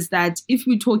communities, is that if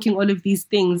we're talking all of these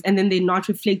things and then they're not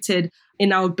reflected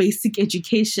in our basic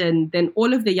education, then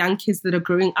all of the young kids that are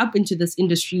growing up into this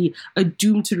industry are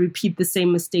doomed to repeat the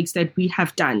same mistakes that we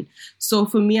have done. So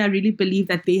for me, I really believe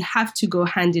that they have to go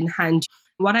hand in hand.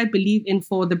 What I believe in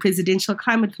for the Presidential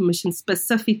Climate Commission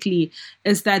specifically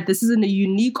is that this is a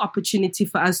unique opportunity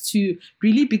for us to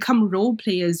really become role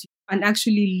players and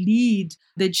actually lead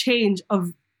the change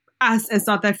of us as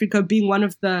South Africa being one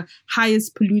of the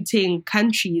highest polluting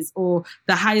countries or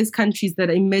the highest countries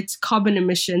that emit carbon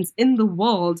emissions in the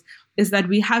world, is that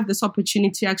we have this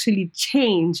opportunity to actually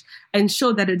change and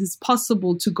show that it is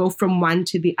possible to go from one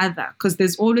to the other. Because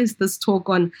there's always this talk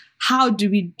on how do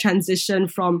we transition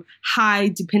from high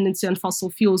dependency on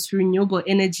fossil fuels to renewable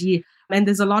energy. And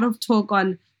there's a lot of talk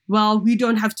on, well, we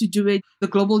don't have to do it. The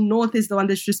global north is the one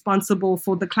that's responsible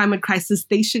for the climate crisis.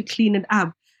 They should clean it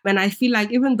up. And I feel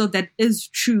like even though that is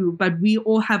true, but we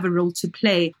all have a role to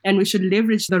play and we should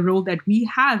leverage the role that we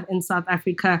have in South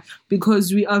Africa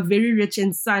because we are very rich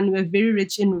in sun, we're very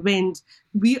rich in wind.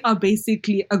 We are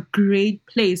basically a great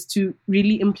place to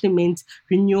really implement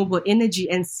renewable energy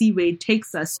and see where it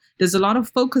takes us. There's a lot of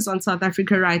focus on South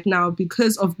Africa right now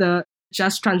because of the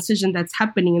just transition that's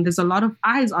happening. And there's a lot of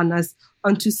eyes on us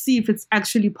on to see if it's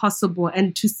actually possible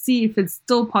and to see if it's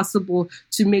still possible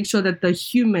to make sure that the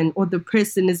human or the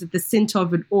person is at the center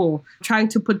of it all, trying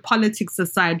to put politics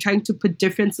aside, trying to put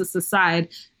differences aside,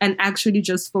 and actually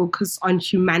just focus on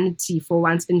humanity for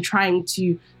once and trying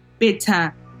to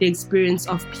better the experience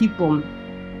of people.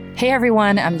 Hey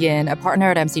everyone, I'm Yin, a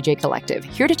partner at MCJ Collective,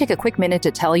 here to take a quick minute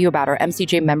to tell you about our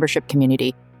MCJ membership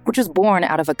community, which was born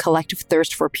out of a collective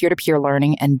thirst for peer-to-peer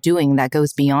learning and doing that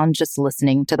goes beyond just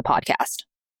listening to the podcast.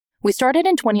 We started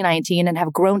in 2019 and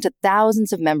have grown to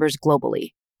thousands of members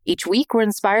globally. Each week, we're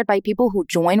inspired by people who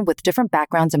join with different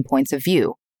backgrounds and points of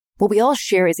view. What we all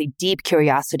share is a deep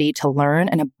curiosity to learn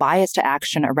and a bias to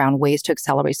action around ways to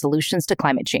accelerate solutions to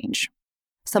climate change.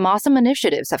 Some awesome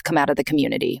initiatives have come out of the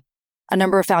community. A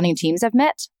number of founding teams have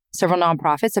met, several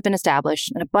nonprofits have been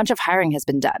established, and a bunch of hiring has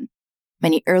been done.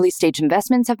 Many early-stage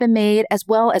investments have been made, as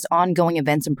well as ongoing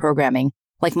events and programming,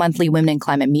 like monthly Women in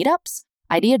Climate meetups,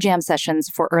 idea jam sessions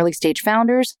for early-stage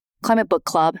founders, climate book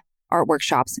club, art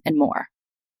workshops, and more.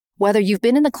 Whether you've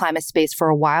been in the climate space for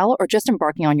a while or just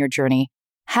embarking on your journey,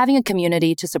 having a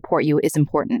community to support you is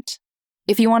important.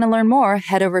 If you want to learn more,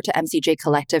 head over to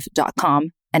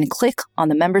mcjcollective.com and click on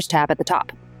the Members tab at the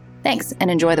top. Thanks, and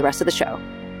enjoy the rest of the show.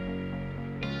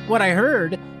 What I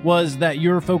heard was that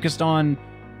you're focused on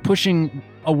pushing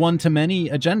a one-to-many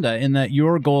agenda, in that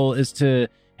your goal is to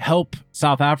help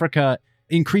South Africa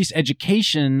increase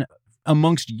education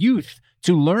amongst youth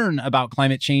to learn about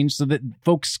climate change so that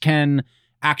folks can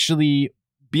actually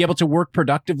be able to work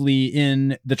productively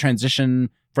in the transition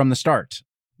from the start.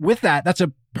 With that, that's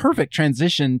a perfect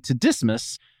transition to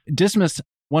Dismas. Dismas,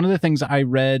 one of the things I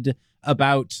read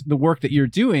about the work that you're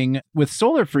doing with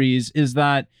Solar Freeze is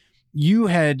that you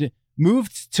had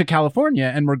moved to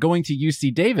California and were going to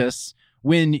UC Davis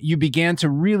when you began to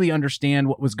really understand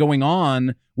what was going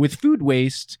on with food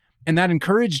waste. And that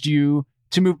encouraged you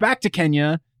to move back to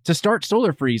Kenya to start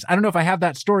Solar Freeze. I don't know if I have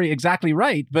that story exactly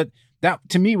right, but that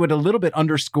to me would a little bit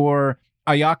underscore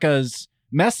Ayaka's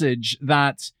message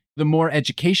that the more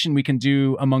education we can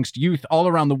do amongst youth all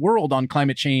around the world on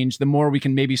climate change, the more we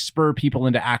can maybe spur people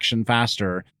into action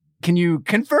faster. Can you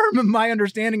confirm my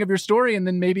understanding of your story and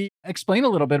then maybe explain a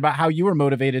little bit about how you were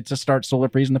motivated to start Solar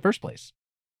Freeze in the first place?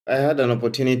 I had an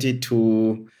opportunity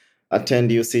to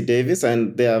attend UC Davis,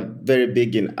 and they are very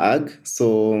big in ag.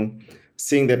 So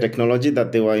seeing the technology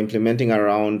that they were implementing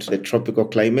around the tropical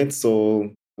climate,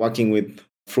 so working with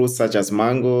fruits such as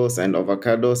mangoes and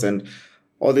avocados and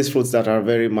all these fruits that are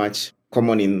very much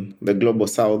common in the global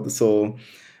south. So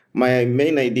my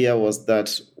main idea was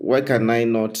that why can I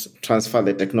not transfer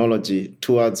the technology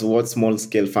towards what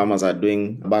small-scale farmers are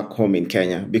doing back home in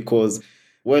Kenya? Because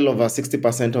well over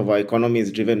 60% of our economy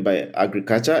is driven by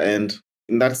agriculture, and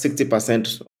in that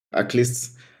 60%, at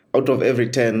least out of every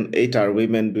 10, 8 are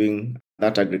women doing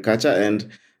that agriculture. And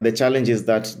the challenge is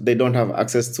that they don't have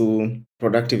access to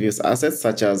productive use assets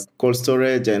such as cold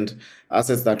storage and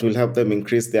assets that will help them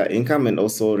increase their income and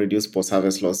also reduce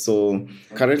post-harvest loss. So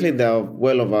currently there are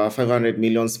well over 500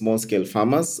 million small-scale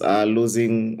farmers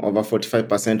losing over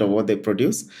 45% of what they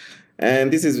produce.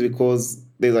 And this is because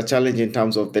there's a challenge in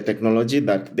terms of the technology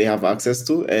that they have access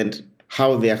to and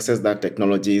how they access that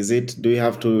technology. Do we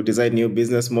have to design new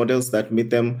business models that meet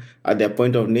them at their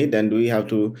point of need? And do we have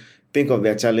to think of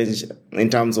their challenge in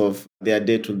terms of their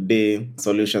day-to-day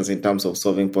solutions in terms of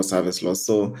solving post-harvest loss?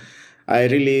 So I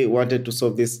really wanted to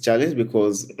solve this challenge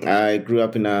because I grew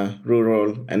up in a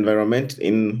rural environment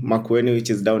in Makueni, which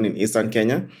is down in eastern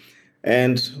Kenya.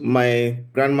 And my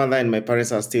grandmother and my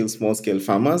parents are still small-scale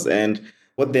farmers, and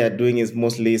what they are doing is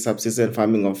mostly subsistence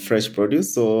farming of fresh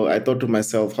produce. So I thought to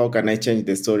myself, how can I change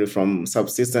the story from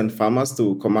subsistence farmers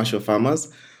to commercial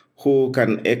farmers who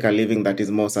can make a living that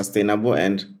is more sustainable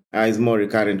and is more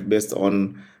recurrent based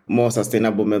on more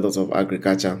sustainable methods of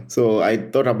agriculture. So I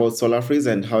thought about solar freeze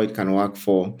and how it can work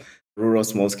for rural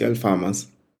small-scale farmers.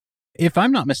 If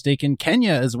I'm not mistaken,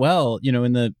 Kenya as well,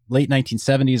 in the late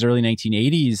 1970s, early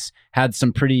 1980s, had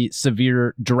some pretty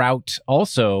severe drought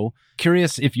also.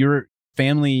 Curious if your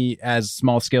family, as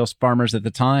small-scale farmers at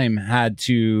the time, had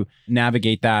to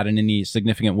navigate that in any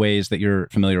significant ways that you're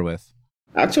familiar with.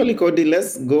 Actually, Cody,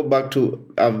 let's go back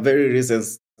to a very recent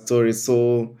story.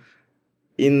 So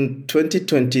in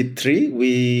 2023,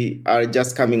 we are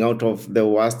just coming out of the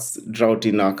worst drought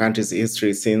in our country's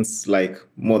history since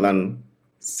more than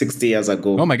 60 years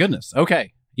ago. Oh my goodness.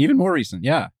 Okay. Even more recent.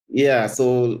 Yeah. Yeah.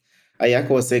 So Ayaka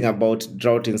was saying about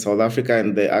drought in South Africa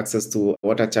and the access to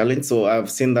water challenge. So I've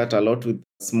seen that a lot with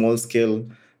small scale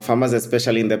farmers,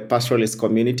 especially in the pastoralist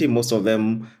community. Most of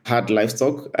them had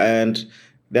livestock, and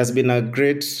there's been a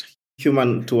great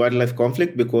human to wildlife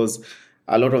conflict because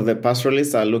a lot of the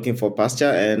pastoralists are looking for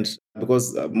pasture, and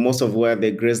because most of where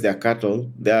they graze their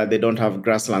cattle, they don't have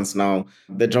grasslands now.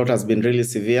 The drought has been really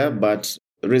severe, but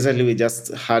recently we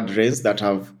just had rains that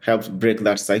have helped break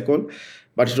that cycle.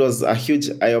 But it was a huge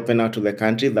eye-opener to the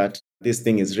country that this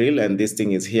thing is real and this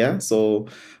thing is here. So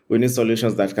we need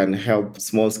solutions that can help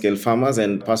small-scale farmers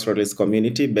and pastoralist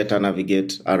community better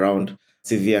navigate around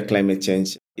severe climate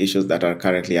change issues that are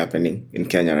currently happening in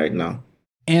Kenya right now.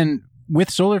 And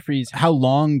with solar freeze, how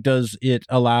long does it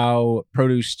allow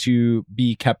produce to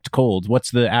be kept cold?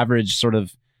 What's the average sort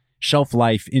of shelf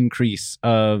life increase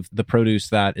of the produce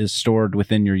that is stored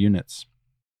within your units?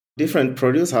 Different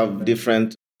produce have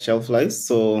different shelf lives.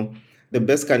 So the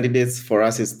best candidates for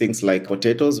us is things like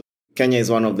potatoes. Kenya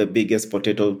is one of the biggest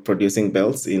potato producing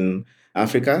belts in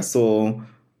Africa. So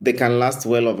they can last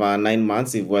well over 9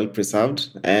 months if well preserved.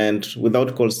 And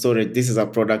without cold storage, this is a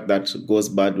product that goes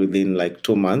bad within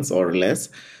 2 months or less.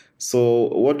 So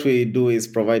what we do is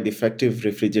provide effective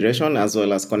refrigeration as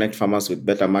well as connect farmers with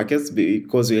better markets,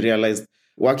 because we realized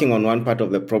working on one part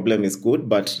of the problem is good,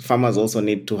 but farmers also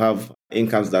need to have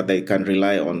incomes that they can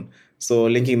rely on. So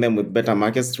linking them with better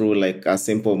markets through a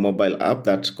simple mobile app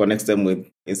that connects them with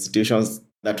institutions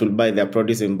that will buy their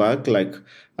produce in bulk, like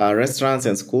restaurants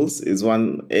and schools, is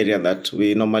one area that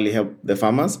we normally help the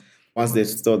farmers once they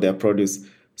store their produce.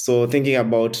 So thinking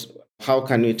about how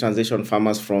can we transition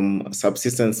farmers from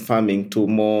subsistence farming to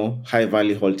more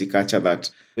high-value horticulture that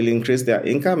will increase their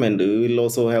income, and will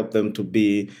also help them to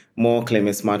be more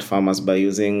climate-smart farmers by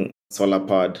using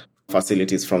solar-powered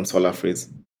facilities from Solar Freeze.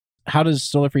 How does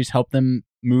Solar Freeze help them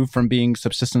move from being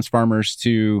subsistence farmers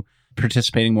to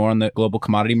participating more on the global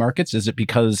commodity markets? Is it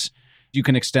because you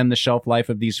can extend the shelf life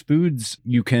of these foods?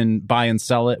 You can buy and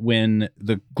sell it when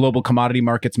the global commodity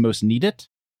markets most need it?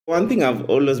 One thing I've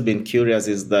always been curious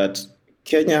is that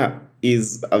Kenya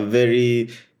is a very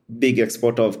big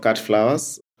exporter of cut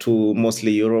flowers to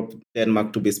mostly Europe,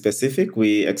 Denmark to be specific.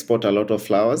 We export a lot of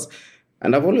flowers.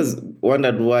 And I've always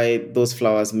wondered why those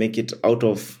flowers make it out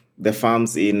of the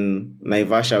farms in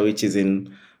Naivasha, which is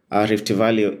in Rift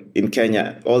Valley in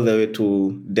Kenya, all the way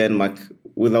to Denmark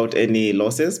without any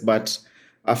losses. But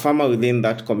a farmer within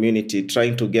that community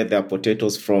trying to get their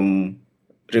potatoes from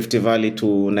Rift Valley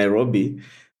to Nairobi,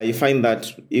 you find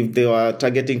that if they were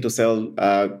targeting to sell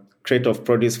a crate of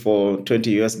produce for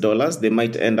 $20, they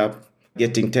might end up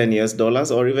getting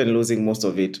 $10 or even losing most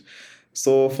of it.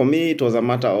 So for me, it was a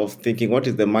matter of thinking, what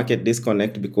is the market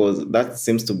disconnect? Because that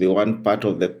seems to be one part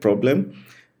of the problem.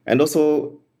 And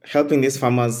also helping these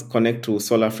farmers connect to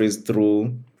Solar Freeze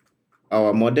through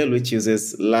our model, which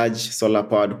uses large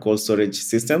solar-powered cold storage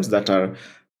systems that are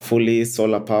fully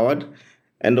solar-powered.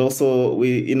 And also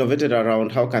we innovated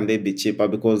around how can they be cheaper,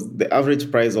 because the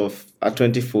average price of a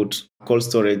 20-foot cold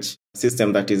storage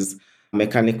system that is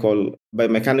mechanical, by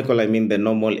mechanical I mean the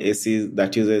normal AC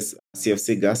that uses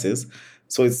CFC gases.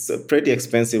 So it's pretty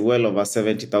expensive, well over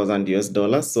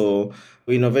 $70,000. So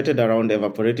we innovated around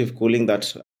evaporative cooling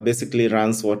that basically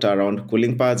runs water around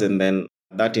cooling pads, and then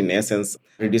that in essence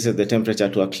reduces the temperature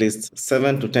to at least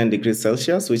 7 to 10 degrees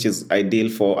Celsius, which is ideal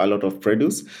for a lot of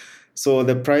produce. So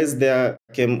the price there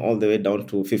came all the way down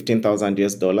to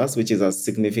 $15,000, which is a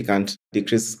significant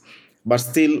decrease. But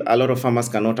still, a lot of farmers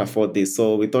cannot afford this.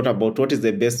 So we thought about what is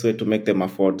the best way to make them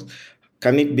afford.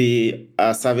 Can it be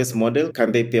a service model?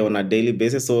 Can they pay on a daily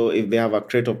basis? So if they have a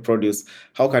crate of produce,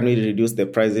 how can we reduce the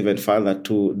price even further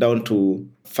down to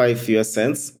 5 US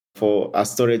cents for a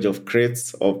storage of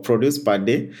crates of produce per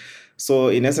day? So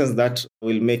in essence, that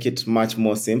will make it much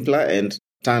more simpler and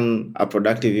turn a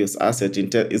productive use asset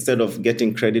instead of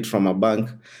getting credit from a bank.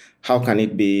 How can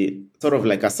it be sort of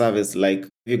like a service? Like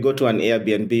if you go to an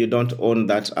Airbnb, you don't own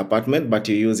that apartment, but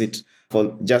you use it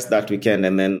for just that weekend,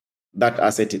 and then that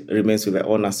asset remains with the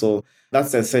owner. So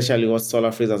that's essentially what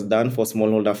Solar Freeze has done for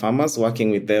smallholder farmers,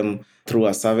 working with them through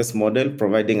a service model,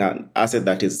 providing an asset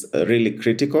that is really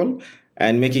critical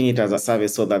and making it as a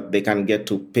service so that they can get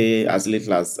to pay as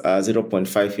little as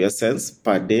 0.5 US cents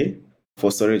per day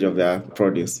for storage of their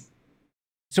produce.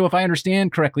 So if I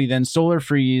understand correctly, then Solar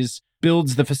Freeze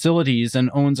builds the facilities and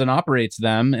owns and operates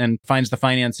them and finds the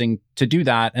financing to do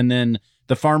that. And then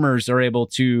the farmers are able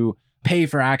to pay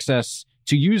for access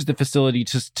to use the facility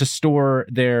to store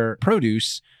their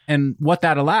produce. And what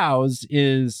that allows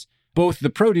is both the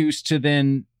produce to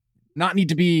then not need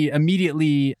to be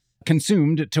immediately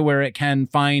consumed to where it can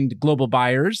find global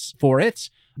buyers for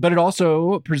it, but it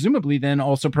also presumably then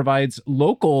also provides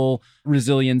local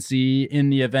resiliency in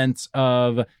the event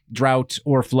of drought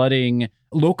or flooding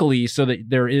locally, so that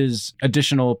there is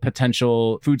additional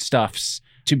potential foodstuffs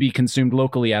to be consumed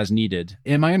locally as needed.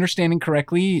 Am I understanding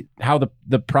correctly how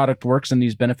the product works and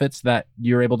these benefits that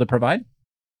you're able to provide?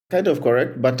 Kind of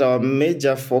correct, but our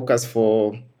major focus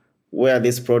for where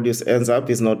this produce ends up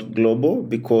is not global,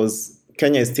 because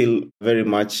Kenya is still very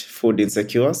much food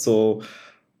insecure. So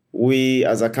we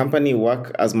as a company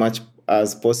work as much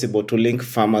as possible to link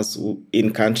farmers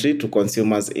in country to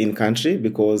consumers in country,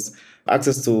 because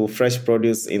access to fresh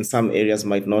produce in some areas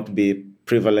might not be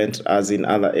prevalent as in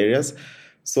other areas.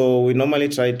 So we normally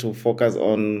try to focus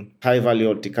on high value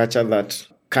horticulture that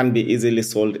can be easily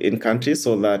sold in country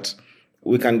so that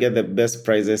we can get the best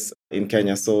prices in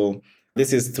Kenya. So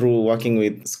this is through working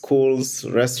with schools,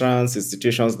 restaurants,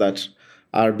 institutions that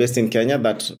are based in Kenya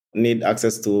that need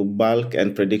access to bulk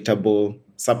and predictable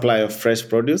supply of fresh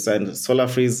produce. And Solar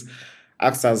Freeze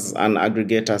acts as an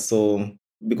aggregator. So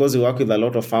because we work with a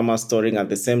lot of farmers storing at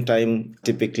the same time,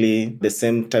 typically the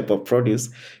same type of produce,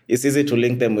 it's easy to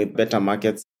link them with better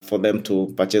markets for them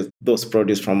to purchase those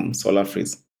produce from Solar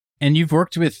Freeze. And you've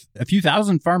worked with a few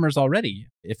thousand farmers already,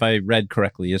 if I read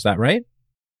correctly. Is that right?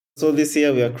 So this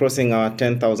year we are crossing our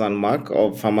 10,000 mark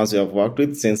of farmers we have worked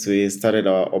with since we started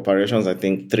our operations, I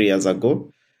think 3 years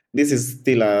ago. This is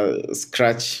still a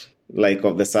scratch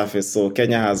of the surface. So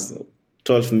Kenya has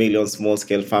 12 million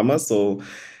small-scale farmers.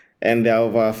 And there are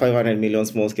over 500 million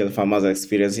small-scale farmers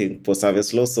experiencing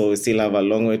post-harvest loss. So we still have a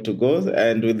long way to go.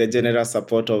 And with the generous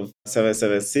support of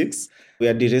 776, we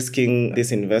are de-risking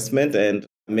this investment and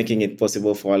making it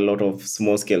possible for a lot of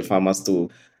small-scale farmers to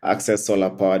access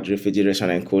solar-powered refrigeration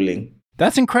and cooling.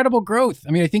 That's incredible growth.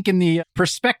 I mean, I think in the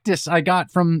prospectus I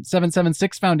got from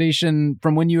 776 Foundation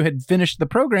from when you had finished the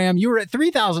program, you were at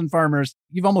 3,000 farmers.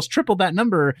 You've almost tripled that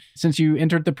number since you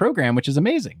entered the program, which is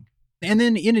amazing. And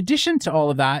then in addition to all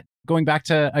of that, going back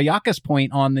to Ayaka's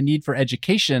point on the need for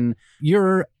education,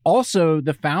 you're also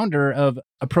the founder of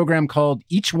a program called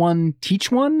Each One,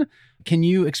 Teach One. Can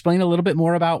you explain a little bit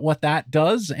more about what that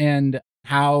does and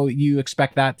how you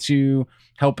expect that to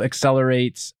help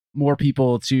accelerate more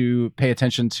people to pay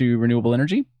attention to renewable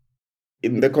energy?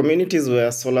 In the communities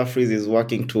where Solar Freeze is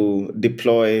working to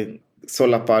deploy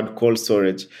solar-powered cold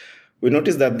storage, we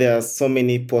noticed that there are so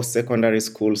many post-secondary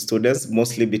school students,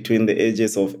 mostly between the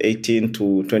ages of 18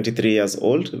 to 23 years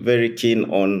old, very keen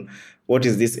on what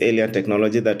is this alien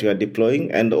technology that we are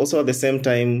deploying. And also at the same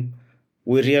time,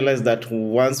 we realized that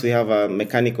once we have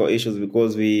mechanical issues,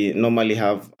 because we normally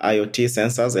have IoT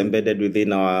sensors embedded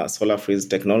within our Solar Freeze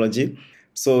technology,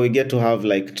 so we get to have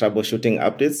troubleshooting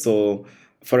updates. So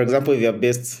for example, if you're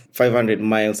based 500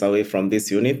 miles away from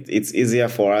this unit, it's easier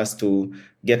for us to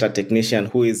get a technician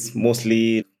who is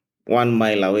mostly 1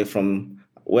 mile away from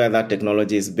where that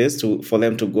technology is based for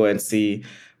them to go and see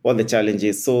what the challenge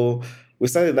is. So we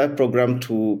started that program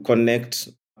to connect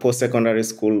post-secondary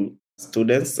school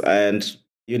students and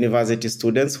university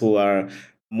students who are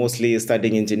mostly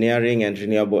studying engineering and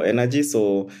renewable energy.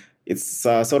 So it's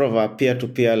sort of a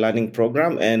peer-to-peer learning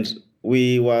program. And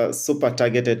we were super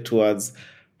targeted towards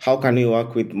how can we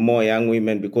work with more young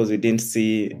women, because we didn't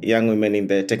see young women in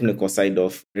the technical side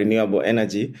of renewable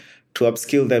energy, to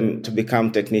upskill them to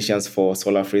become technicians for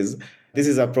Solar Freeze. This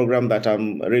is a program that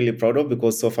I'm really proud of,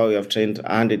 because so far we have trained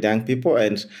 100 young people,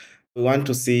 and we want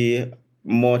to see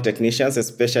more technicians,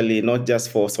 especially not just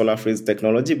for Solar Freeze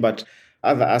technology, but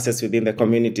other assets within the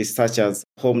community, such as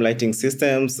home lighting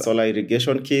systems, solar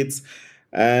irrigation kits.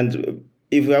 And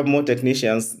if we have more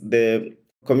technicians, the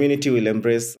community will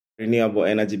embrace renewable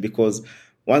energy, because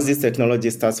once this technology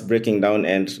starts breaking down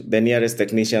and the nearest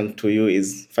technician to you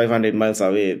is 500 miles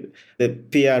away, the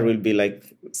PR will be like,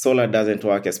 solar doesn't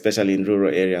work, especially in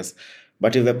rural areas.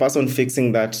 But if the person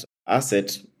fixing that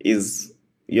asset is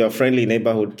your friendly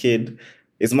neighborhood kid,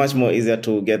 it's much more easier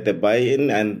to get the buy-in.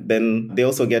 And then they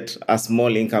also get a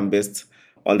small income-based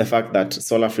on the fact that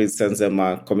Solar Freeze sends them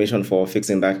a commission for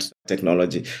fixing that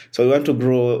technology. So we want to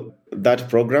grow that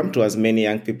program to as many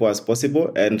young people as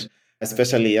possible, and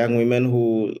especially young women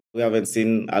who we haven't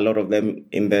seen a lot of them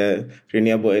in the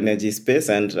renewable energy space.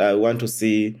 And I want to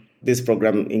see this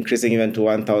program increasing even to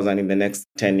 1,000 in the next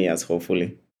 10 years,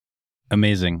 hopefully.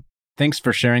 Amazing. Thanks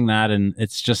for sharing that. And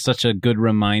it's just such a good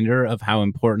reminder of how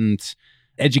important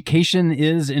education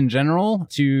is in general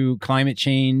to climate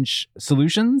change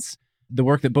solutions, the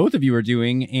work that both of you are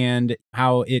doing, and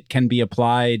how it can be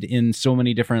applied in so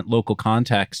many different local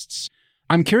contexts.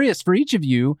 I'm curious, for each of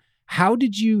you, how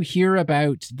did you hear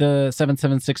about the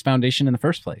 776 Foundation in the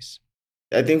first place?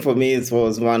 I think for me, it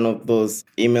was one of those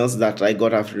emails that I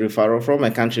got a referral from. I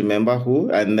can't remember who.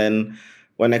 And then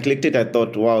when I clicked it, I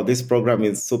thought, wow, this program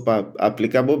is super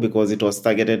applicable because it was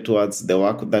targeted towards the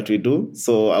work that we do.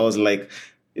 So I was like,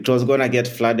 it was going to get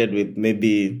flooded with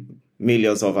maybe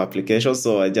millions of applications.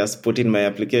 So I just put in my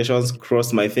applications,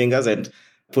 crossed my fingers, and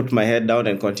put my head down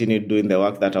and continued doing the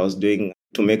work that I was doing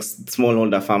to make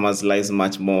smallholder farmers' lives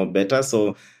much more better.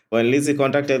 So when Lizzie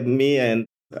contacted me and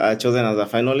chosen as a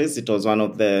finalist, it was one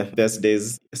of the best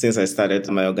days since I started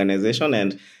my organization.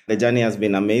 And the journey has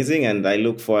been amazing, and I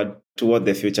look forward to what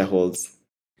the future holds.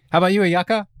 How about you,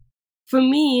 Ayaka? For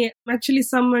me, actually,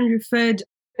 someone referred,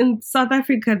 in South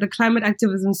Africa, the climate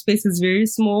activism space is very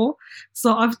small.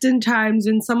 So oftentimes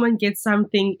when someone gets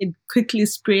something, it quickly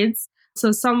spreads.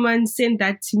 So someone sent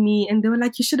that to me and they were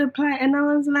like, you should apply. And I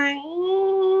was like,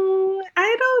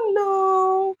 I don't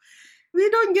know. We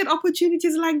don't get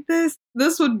opportunities like this.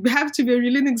 This would have to be a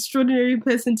really extraordinary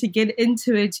person to get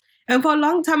into it. And for a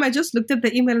long time, I just looked at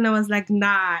the email and I was like,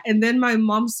 nah. And then my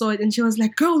mom saw it and she was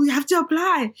like, girl, you have to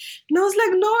apply. And I was like,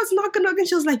 no, it's not going to. And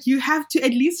she was like, you have to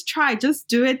at least try. Just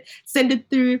do it. Send it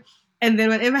through. And then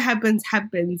whatever happens,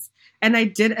 happens. And I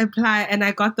did apply and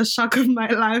I got the shock of my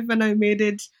life and I made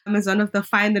it as one of the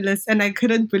finalists. And I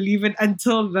couldn't believe it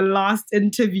until the last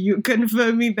interview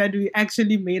confirming that we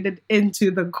actually made it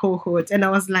into the cohort. And I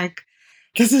was like,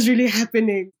 this is really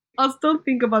happening. I'll still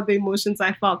think about the emotions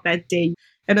I felt that day.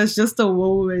 And it's just a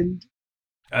whirlwind.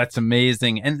 That's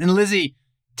amazing. And Lizzie,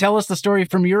 tell us the story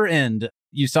from your end.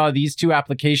 You saw these two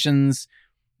applications.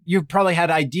 You've probably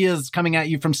had ideas coming at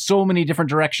you from so many different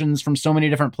directions, from so many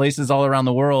different places all around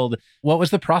the world. What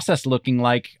was the process looking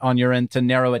like on your end to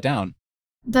narrow it down?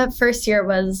 That first year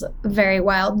was very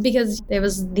wild because it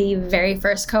was the very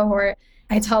first cohort.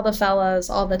 I tell the fellows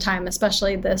all the time,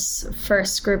 especially this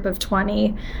first group of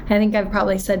 20, I think I've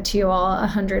probably said to you all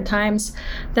 100 times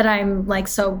that I'm like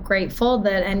so grateful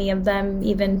that any of them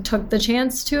even took the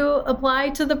chance to apply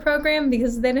to the program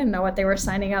because they didn't know what they were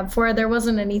signing up for. There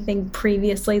wasn't anything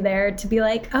previously there to be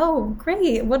like, oh,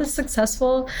 great, what a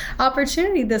successful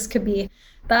opportunity this could be.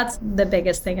 That's the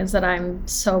biggest thing, is that I'm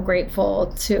so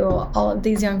grateful to all of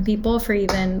these young people for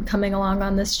even coming along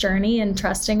on this journey and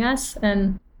trusting us.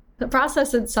 And the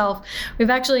process itself,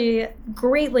 we've actually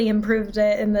greatly improved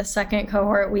it in the second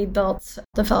cohort. We built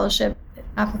the fellowship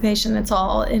application. It's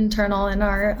all internal in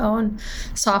our own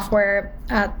software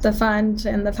at the fund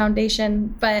and the foundation.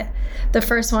 But the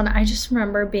first one, I just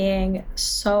remember being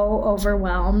so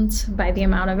overwhelmed by the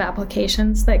amount of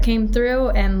applications that came through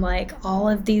and like all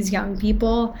of these young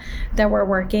people that were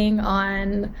working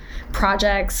on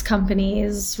projects,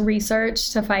 companies, research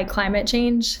to fight climate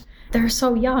change. They're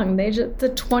so young. They just, the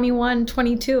 21,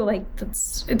 22, like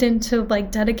that's to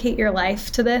like dedicate your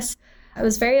life to this. It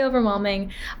was very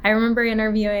overwhelming. I remember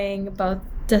interviewing both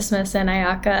Dismas and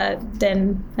Ayaka.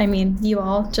 Then, I mean, you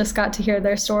all just got to hear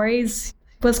their stories.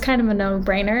 It was kind of a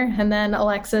no-brainer. And then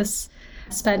Alexis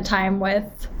spent time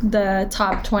with the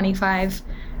top 25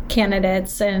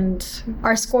 candidates and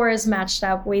our scores matched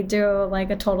up. We do like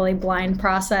a totally blind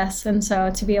process. And so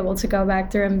to be able to go back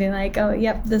through and be like, oh,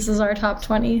 yep, this is our top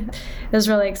 20, it was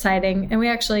really exciting. And we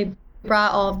actually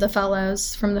brought all of the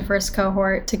fellows from the first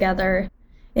cohort together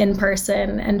in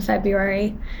person in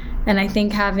February. And I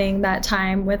think having that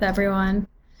time with everyone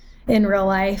in real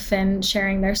life and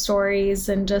sharing their stories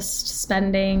and just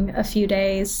spending a few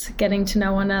days getting to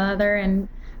know one another. And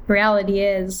reality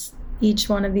is each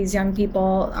one of these young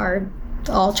people are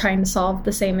all trying to solve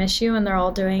the same issue, and they're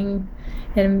all doing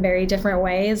it in very different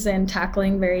ways and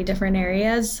tackling very different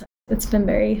areas. It's been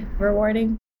very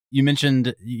rewarding. You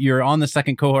mentioned you're on the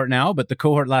second cohort now, but the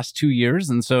cohort lasts 2 years.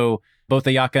 And so both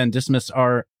Ayaka and Dismas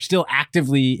are still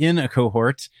actively in a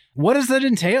cohort. What does that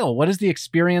entail? What is the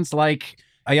experience like?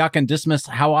 Ayaka and Dismas,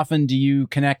 how often do you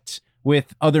connect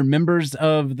with other members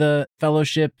of the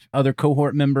fellowship, other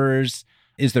cohort members?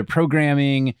 Is there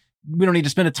programming? we don't need to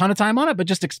spend a ton of time on it, but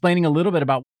just explaining a little bit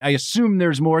about, I assume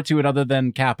there's more to it other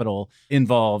than capital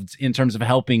involved in terms of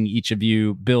helping each of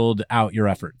you build out your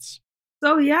efforts.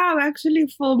 So yeah, we actually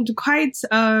formed quite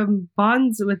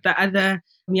bonds with the other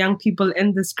young people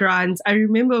in this grant. I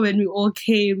remember when we all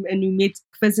came and we met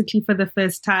physically for the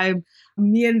first time,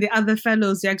 me and the other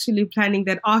fellows were actually planning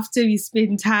that after we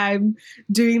spend time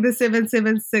doing the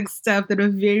 776 stuff that were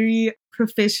very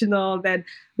professional, that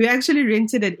we actually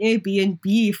rented an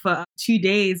Airbnb for 2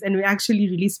 days and we actually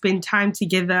really spent time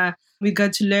together. We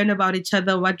got to learn about each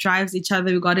other, what drives each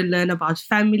other. We got to learn about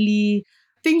family,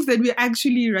 things that we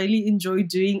actually really enjoy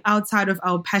doing outside of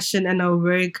our passion and our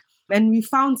work. And we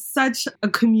found such a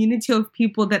community of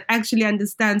people that actually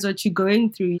understands what you're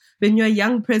going through. When you're a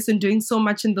young person doing so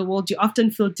much in the world, you often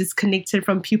feel disconnected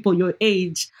from people your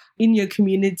age in your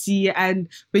community. And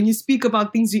when you speak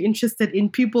about things you're interested in,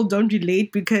 people don't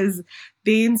relate because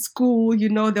they're in school, they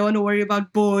want to worry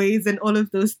about boys and all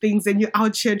of those things. And you're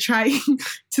out here trying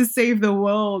to save the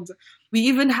world. We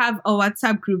even have a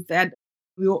WhatsApp group that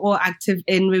we were all active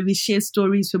in, where we share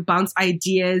stories, we bounce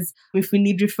ideas. If we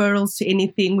need referrals to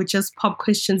anything, we just pop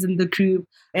questions in the group.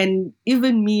 And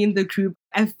even me in the group,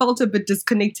 I felt a bit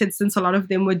disconnected since a lot of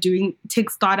them were doing tech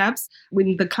startups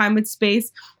in the climate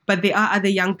space. But there are other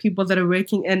young people that are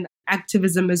working in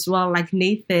activism as well, like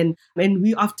Nathan. And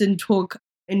we often talk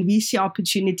and we share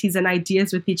opportunities and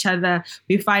ideas with each other.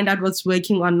 We find out what's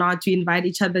working or not. We invite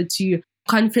each other to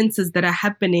conferences that are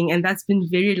happening. And that's been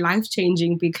very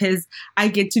life-changing because I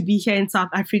get to be here in South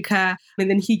Africa and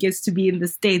then he gets to be in the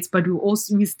States. But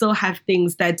we still have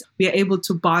things that we are able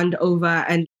to bond over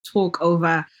and talk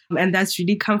over. And that's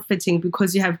really comforting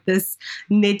because you have this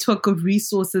network of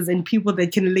resources and people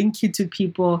that can link you to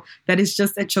people that is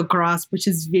just at your grasp, which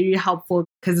is very helpful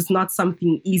because it's not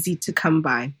something easy to come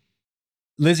by.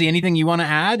 Lizzie, anything you want to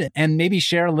add and maybe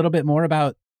share a little bit more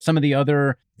about some of the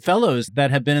other fellows that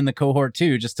have been in the cohort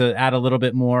too, just to add a little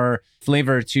bit more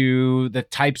flavor to the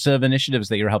types of initiatives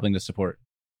that you're helping to support?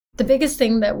 The biggest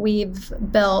thing that we've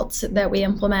built that we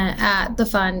implement at the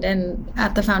fund and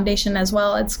at the foundation as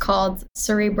well, it's called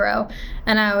Cerebro.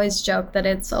 And I always joke that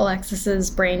it's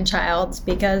Alexis's brainchild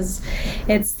because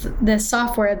it's this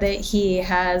software that he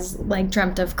has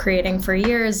dreamt of creating for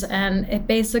years. And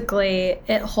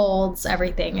it holds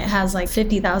everything. It has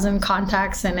 50,000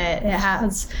 contacts in it. It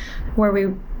has where we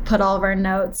put all of our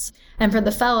notes. And for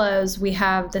the fellows, we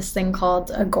have this thing called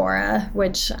Agora,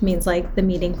 which means the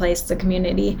meeting place, the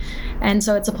community. And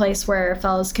so it's a place where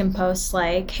fellows can post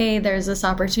hey, there's this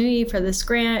opportunity for this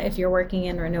grant if you're working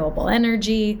in renewable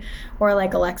energy, or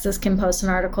Alexis can post an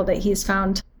article that he's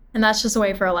found. And that's just a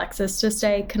way for Alexis to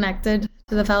stay connected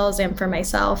to the fellows and for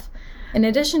myself. In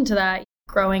addition to that,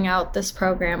 growing out this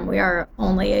program, we are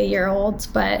only a year old,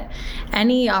 but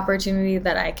any opportunity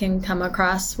that I can come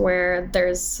across where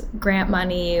there's grant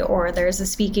money or there's a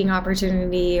speaking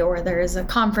opportunity or there's a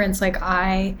conference,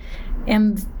 I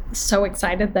am so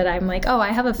excited that I'm I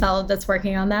have a fellow that's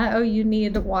working on that. Oh, you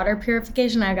need water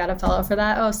purification? I got a fellow for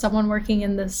that. Oh, someone working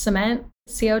in the cement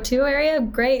CO2 area?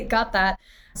 Great, got that.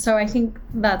 So I think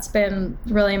that's been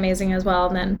really amazing as well.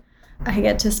 And then I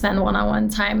get to spend one-on-one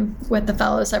time with the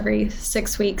fellows every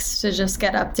 6 weeks to just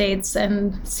get updates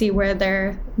and see where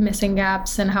they're missing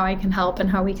gaps and how I can help and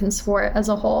how we can support as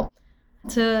a whole.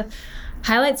 To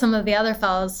highlight some of the other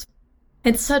fellows,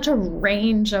 it's such a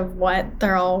range of what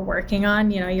they're all working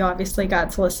on. You obviously got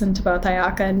to listen to both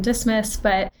Ayaka and Dismiss,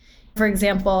 but for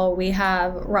example, we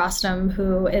have Rostam,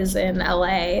 who is in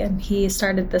LA, and he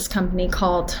started this company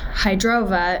called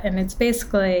Hydrova, and it's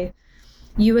basically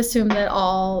you assume that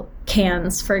all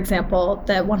cans, for example,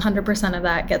 that 100% of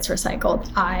that gets recycled.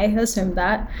 I assumed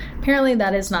that. Apparently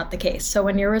that is not the case. So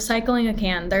when you're recycling a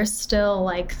can, there's still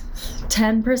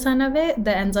 10% of it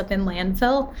that ends up in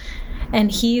landfill.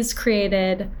 And he's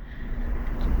created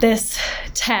this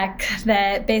tech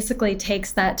that basically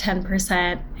takes that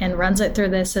 10% and runs it through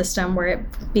this system where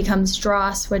it becomes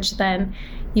dross, which then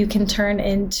you can turn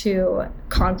into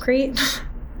concrete.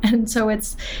 And so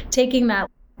it's taking that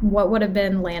what would have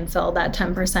been landfill, that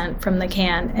 10% from the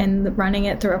can, and running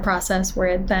it through a process where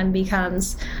it then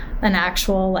becomes an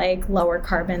actual lower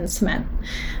carbon cement.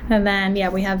 And then,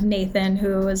 we have Nathan,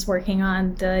 who is working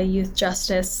on the Youth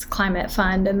Justice Climate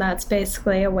Fund, and that's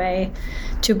basically a way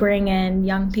to bring in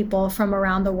young people from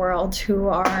around the world who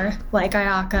are like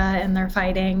Ayaka and they're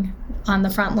fighting on the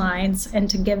front lines,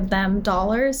 and to give them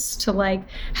dollars to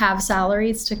have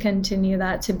salaries to continue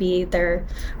that to be their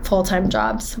full-time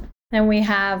jobs. And we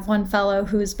have one fellow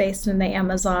who's based in the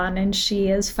Amazon, and she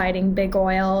is fighting big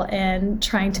oil and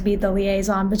trying to be the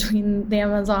liaison between the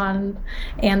Amazon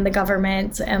and the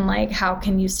government. And like, how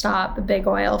can you stop big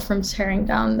oil from tearing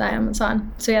down the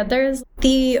Amazon? So yeah, there's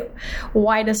the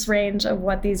widest range of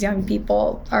what these young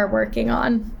people are working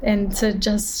on. And to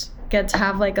just get to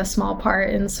have like a small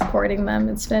part in supporting them,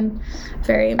 it's been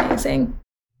very amazing.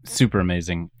 Super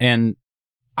amazing. And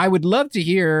I would love to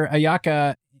hear,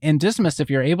 Ayaka and Dismas, if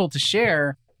you're able to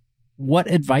share what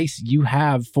advice you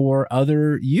have for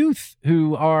other youth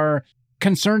who are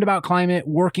concerned about climate,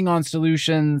 working on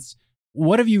solutions.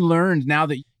 What have you learned now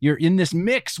that you're in this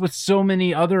mix with so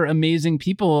many other amazing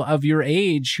people of your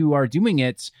age who are doing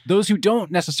it, those who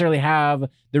don't necessarily have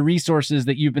the resources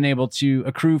that you've been able to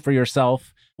accrue for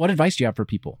yourself? What advice do you have for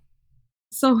people?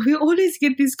 So we always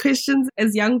get these questions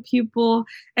as young people,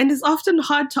 and it's often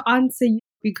hard to answer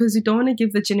because you don't want to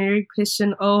give the generic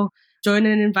question, oh, join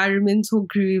an environmental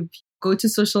group, go to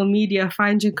social media,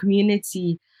 find your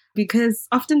community, because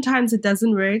oftentimes it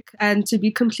doesn't work. And to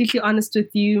be completely honest with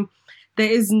you,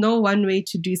 there is no one way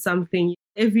to do something.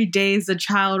 Every day is a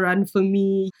trial run for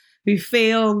me. We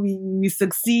fail, we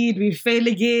succeed, we fail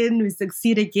again, we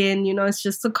succeed again. It's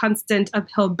just a constant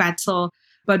uphill battle.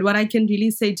 But what I can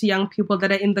really say to young people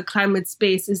that are in the climate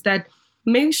space is that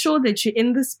make sure that you're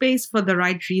in the space for the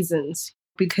right reasons.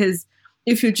 Because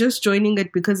if you're just joining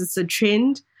it because it's a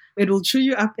trend, it will chew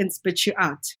you up and spit you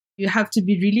out. You have to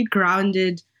be really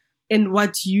grounded in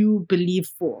what you believe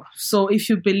for. So if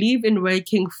you believe in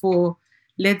working for,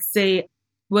 let's say,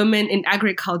 women in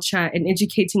agriculture and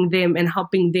educating them and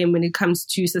helping them when it comes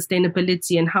to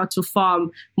sustainability and how to farm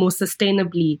more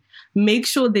sustainably, make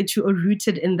sure that you are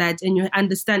rooted in that and you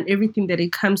understand everything that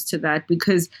it comes to that,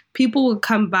 because people will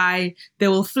come by, they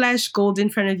will flash gold in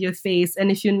front of your face. And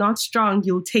if you're not strong,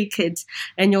 you'll take it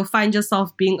and you'll find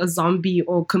yourself being a zombie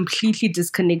or completely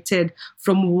disconnected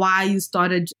from why you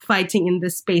started fighting in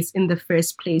this space in the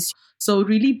first place. So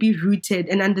really be rooted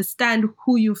and understand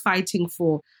who you're fighting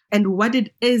for and what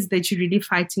it is that you're really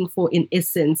fighting for in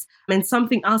essence. And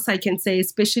something else I can say,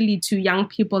 especially to young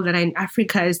people that are in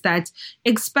Africa, is that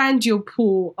expand your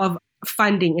pool of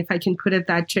funding, if I can put it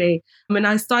that way. When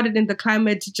I started in the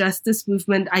climate justice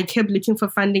movement, I kept looking for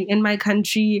funding in my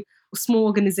country, small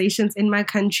organizations in my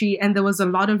country, and there was a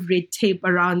lot of red tape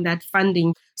around that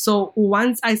funding. So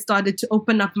once I started to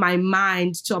open up my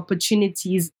mind to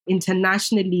opportunities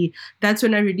internationally, that's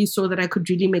when I really saw that I could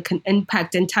really make an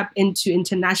impact and tap into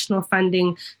international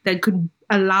funding that could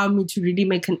allow me to really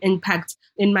make an impact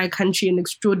in my country in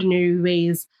extraordinary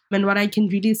ways. And what I can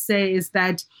really say is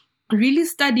that really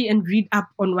study and read up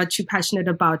on what you're passionate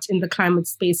about in the climate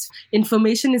space.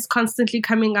 Information is constantly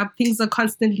coming up. Things are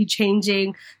constantly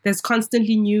changing. There's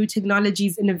constantly new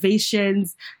technologies,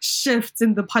 innovations, shifts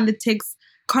in the politics.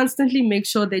 Constantly make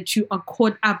sure that you are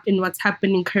caught up in what's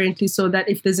happening currently so that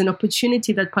if there's an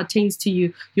opportunity that pertains to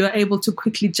you, you're able to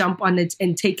quickly jump on it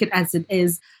and take it as it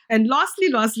is. And lastly,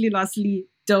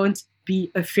 don't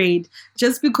be afraid.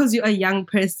 Just because you're a young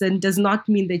person does not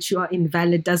mean that you are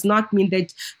invalid, does not mean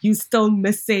that you're still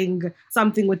missing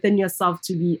something within yourself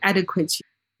to be adequate.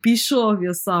 Be sure of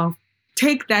yourself.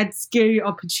 Take that scary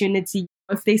opportunity.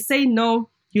 If they say no,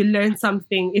 you learn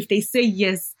something. If they say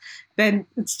yes, then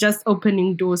it's just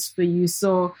opening doors for you.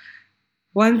 So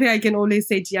one thing I can always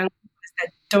say to young people is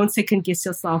that don't second guess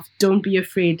yourself. Don't be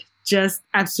afraid. Just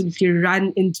absolutely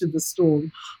run into the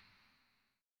storm.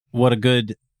 What a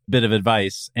good bit of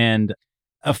advice. And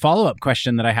a follow-up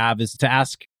question that I have is to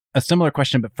ask a similar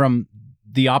question, but from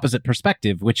the opposite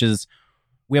perspective, which is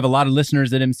we have a lot of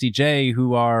listeners at MCJ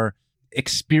who are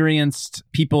experienced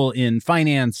people in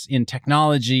finance, in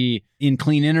technology, in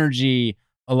clean energy.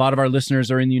 A lot of our listeners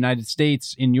are in the United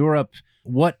States, in Europe.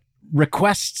 What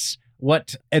requests,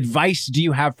 what advice do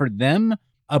you have for them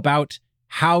about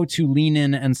how to lean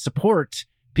in and support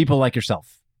people like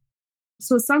yourself?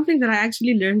 So something that I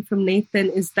actually learned from Nathan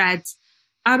is that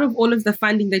out of all of the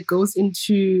funding that goes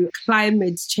into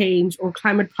climate change or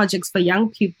climate projects for young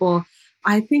people,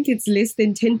 I think it's less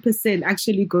than 10%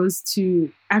 actually goes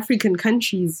to African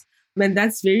countries. And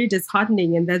that's very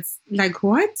disheartening. And that's like,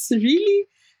 what? Really?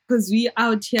 Because we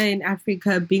out here in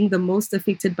Africa being the most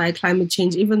affected by climate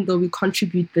change, even though we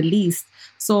contribute the least.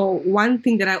 So one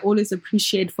thing that I always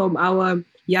appreciate from our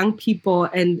young people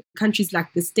and countries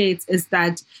like the States is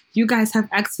that you guys have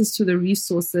access to the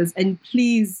resources, and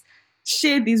please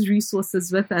share these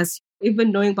resources with us.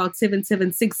 Even knowing about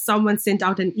 776, someone sent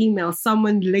out an email,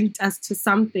 someone linked us to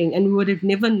something, and we would have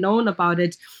never known about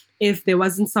it if there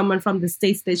wasn't someone from the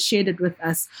States that shared it with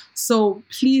us. So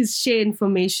please share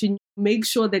information. Make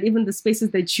sure that even the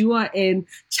spaces that you are in,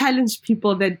 challenge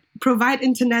people that provide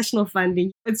international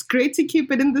funding. It's great to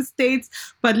keep it in the States,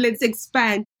 but let's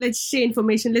expand. Let's share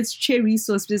information. Let's share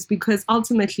resources, because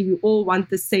ultimately we all want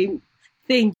the same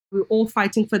thing. We're all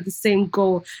fighting for the same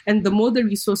goal. And the more the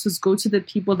resources go to the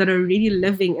people that are already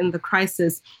living in the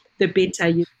crisis, the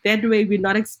better. That way, we're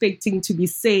not expecting to be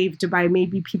saved by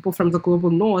maybe people from the global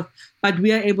north, but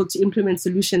we are able to implement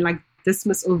solutions like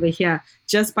Dismas over here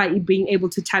just by being able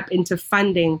to tap into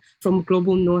funding from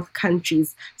global north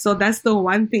countries. So that's the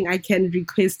one thing I can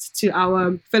request to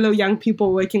our fellow young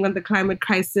people working on the climate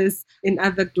crisis in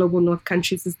other global north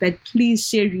countries, is that please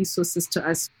share resources to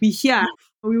us. We're here.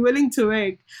 We're willing to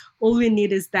work. All we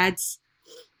need is that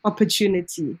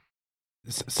opportunity.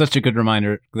 Such a good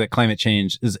reminder that climate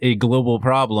change is a global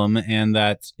problem, and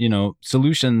that,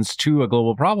 solutions to a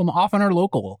global problem often are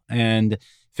local, and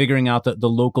figuring out the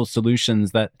local solutions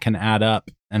that can add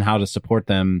up and how to support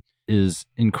them is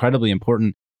incredibly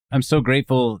important. I'm so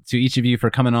grateful to each of you for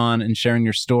coming on and sharing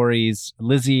your stories.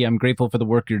 Lizzie, I'm grateful for the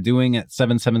work you're doing at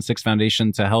 776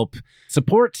 Foundation to help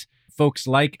support folks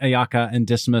like Ayaka and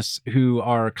Dismas, who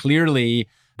are clearly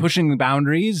pushing the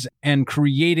boundaries and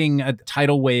creating a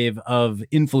tidal wave of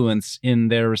influence in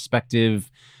their respective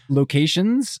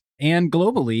locations and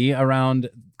globally around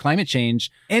climate change.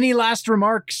 Any last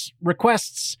remarks,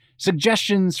 requests,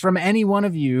 suggestions from any one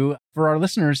of you for our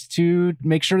listeners to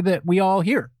make sure that we all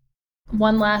hear?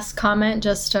 One last comment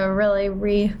just to really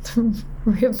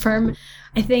reaffirm.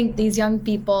 I think these young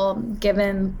people,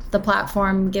 given the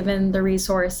platform, given the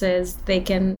resources, they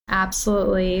can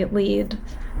absolutely lead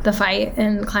the fight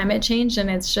in climate change. And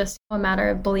it's just a matter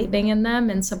of believing in them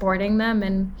and supporting them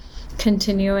and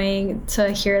continuing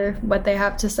to hear what they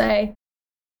have to say.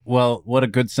 Well, what a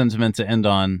good sentiment to end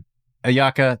on.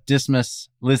 Ayaka, Dismas,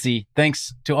 Lizzie,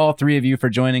 thanks to all three of you for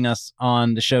joining us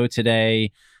on the show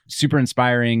today. Super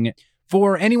inspiring.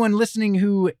 For anyone listening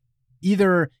who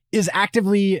either is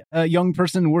actively a young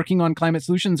person working on climate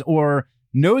solutions or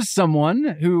knows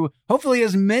someone who hopefully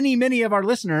is many of our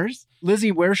listeners,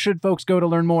 Lizzie, where should folks go to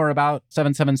learn more about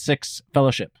 776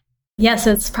 Fellowship? Yes,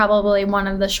 it's probably one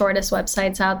of the shortest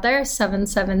websites out there,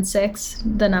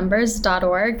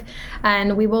 776thenumbers.org.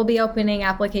 And we will be opening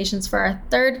applications for our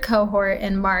third cohort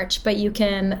in March, but you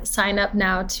can sign up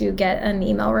now to get an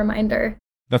email reminder.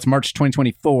 That's March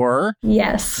 2024.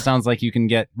 Yes. Sounds like you can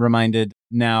get reminded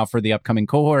now for the upcoming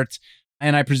cohort.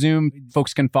 And I presume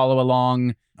folks can follow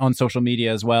along on social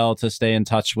media as well to stay in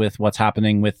touch with what's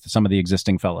happening with some of the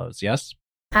existing fellows, yes?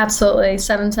 Absolutely.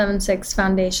 776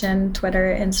 Foundation,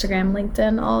 Twitter, Instagram,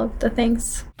 LinkedIn, all of the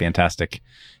things. Fantastic.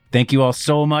 Thank you all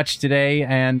so much today,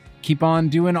 and keep on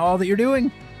doing all that you're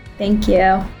doing. Thank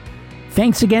you.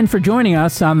 Thanks again for joining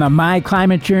us on the My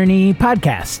Climate Journey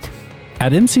podcast.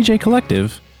 At MCJ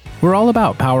Collective, we're all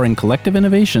about powering collective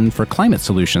innovation for climate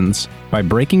solutions by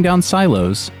breaking down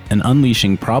silos and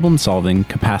unleashing problem-solving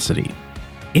capacity.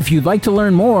 If you'd like to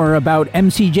learn more about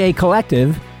MCJ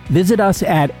Collective, visit us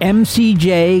at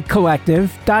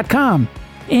mcjcollective.com.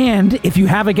 And if you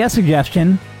have a guest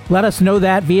suggestion, let us know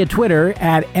that via Twitter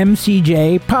at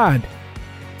mcjpod.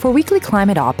 For weekly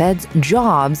climate op-eds,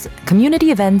 jobs,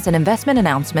 community events, and investment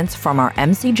announcements from our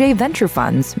MCJ Venture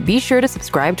Funds, be sure to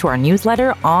subscribe to our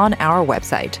newsletter on our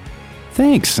website.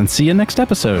 Thanks, and see you next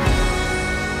episode.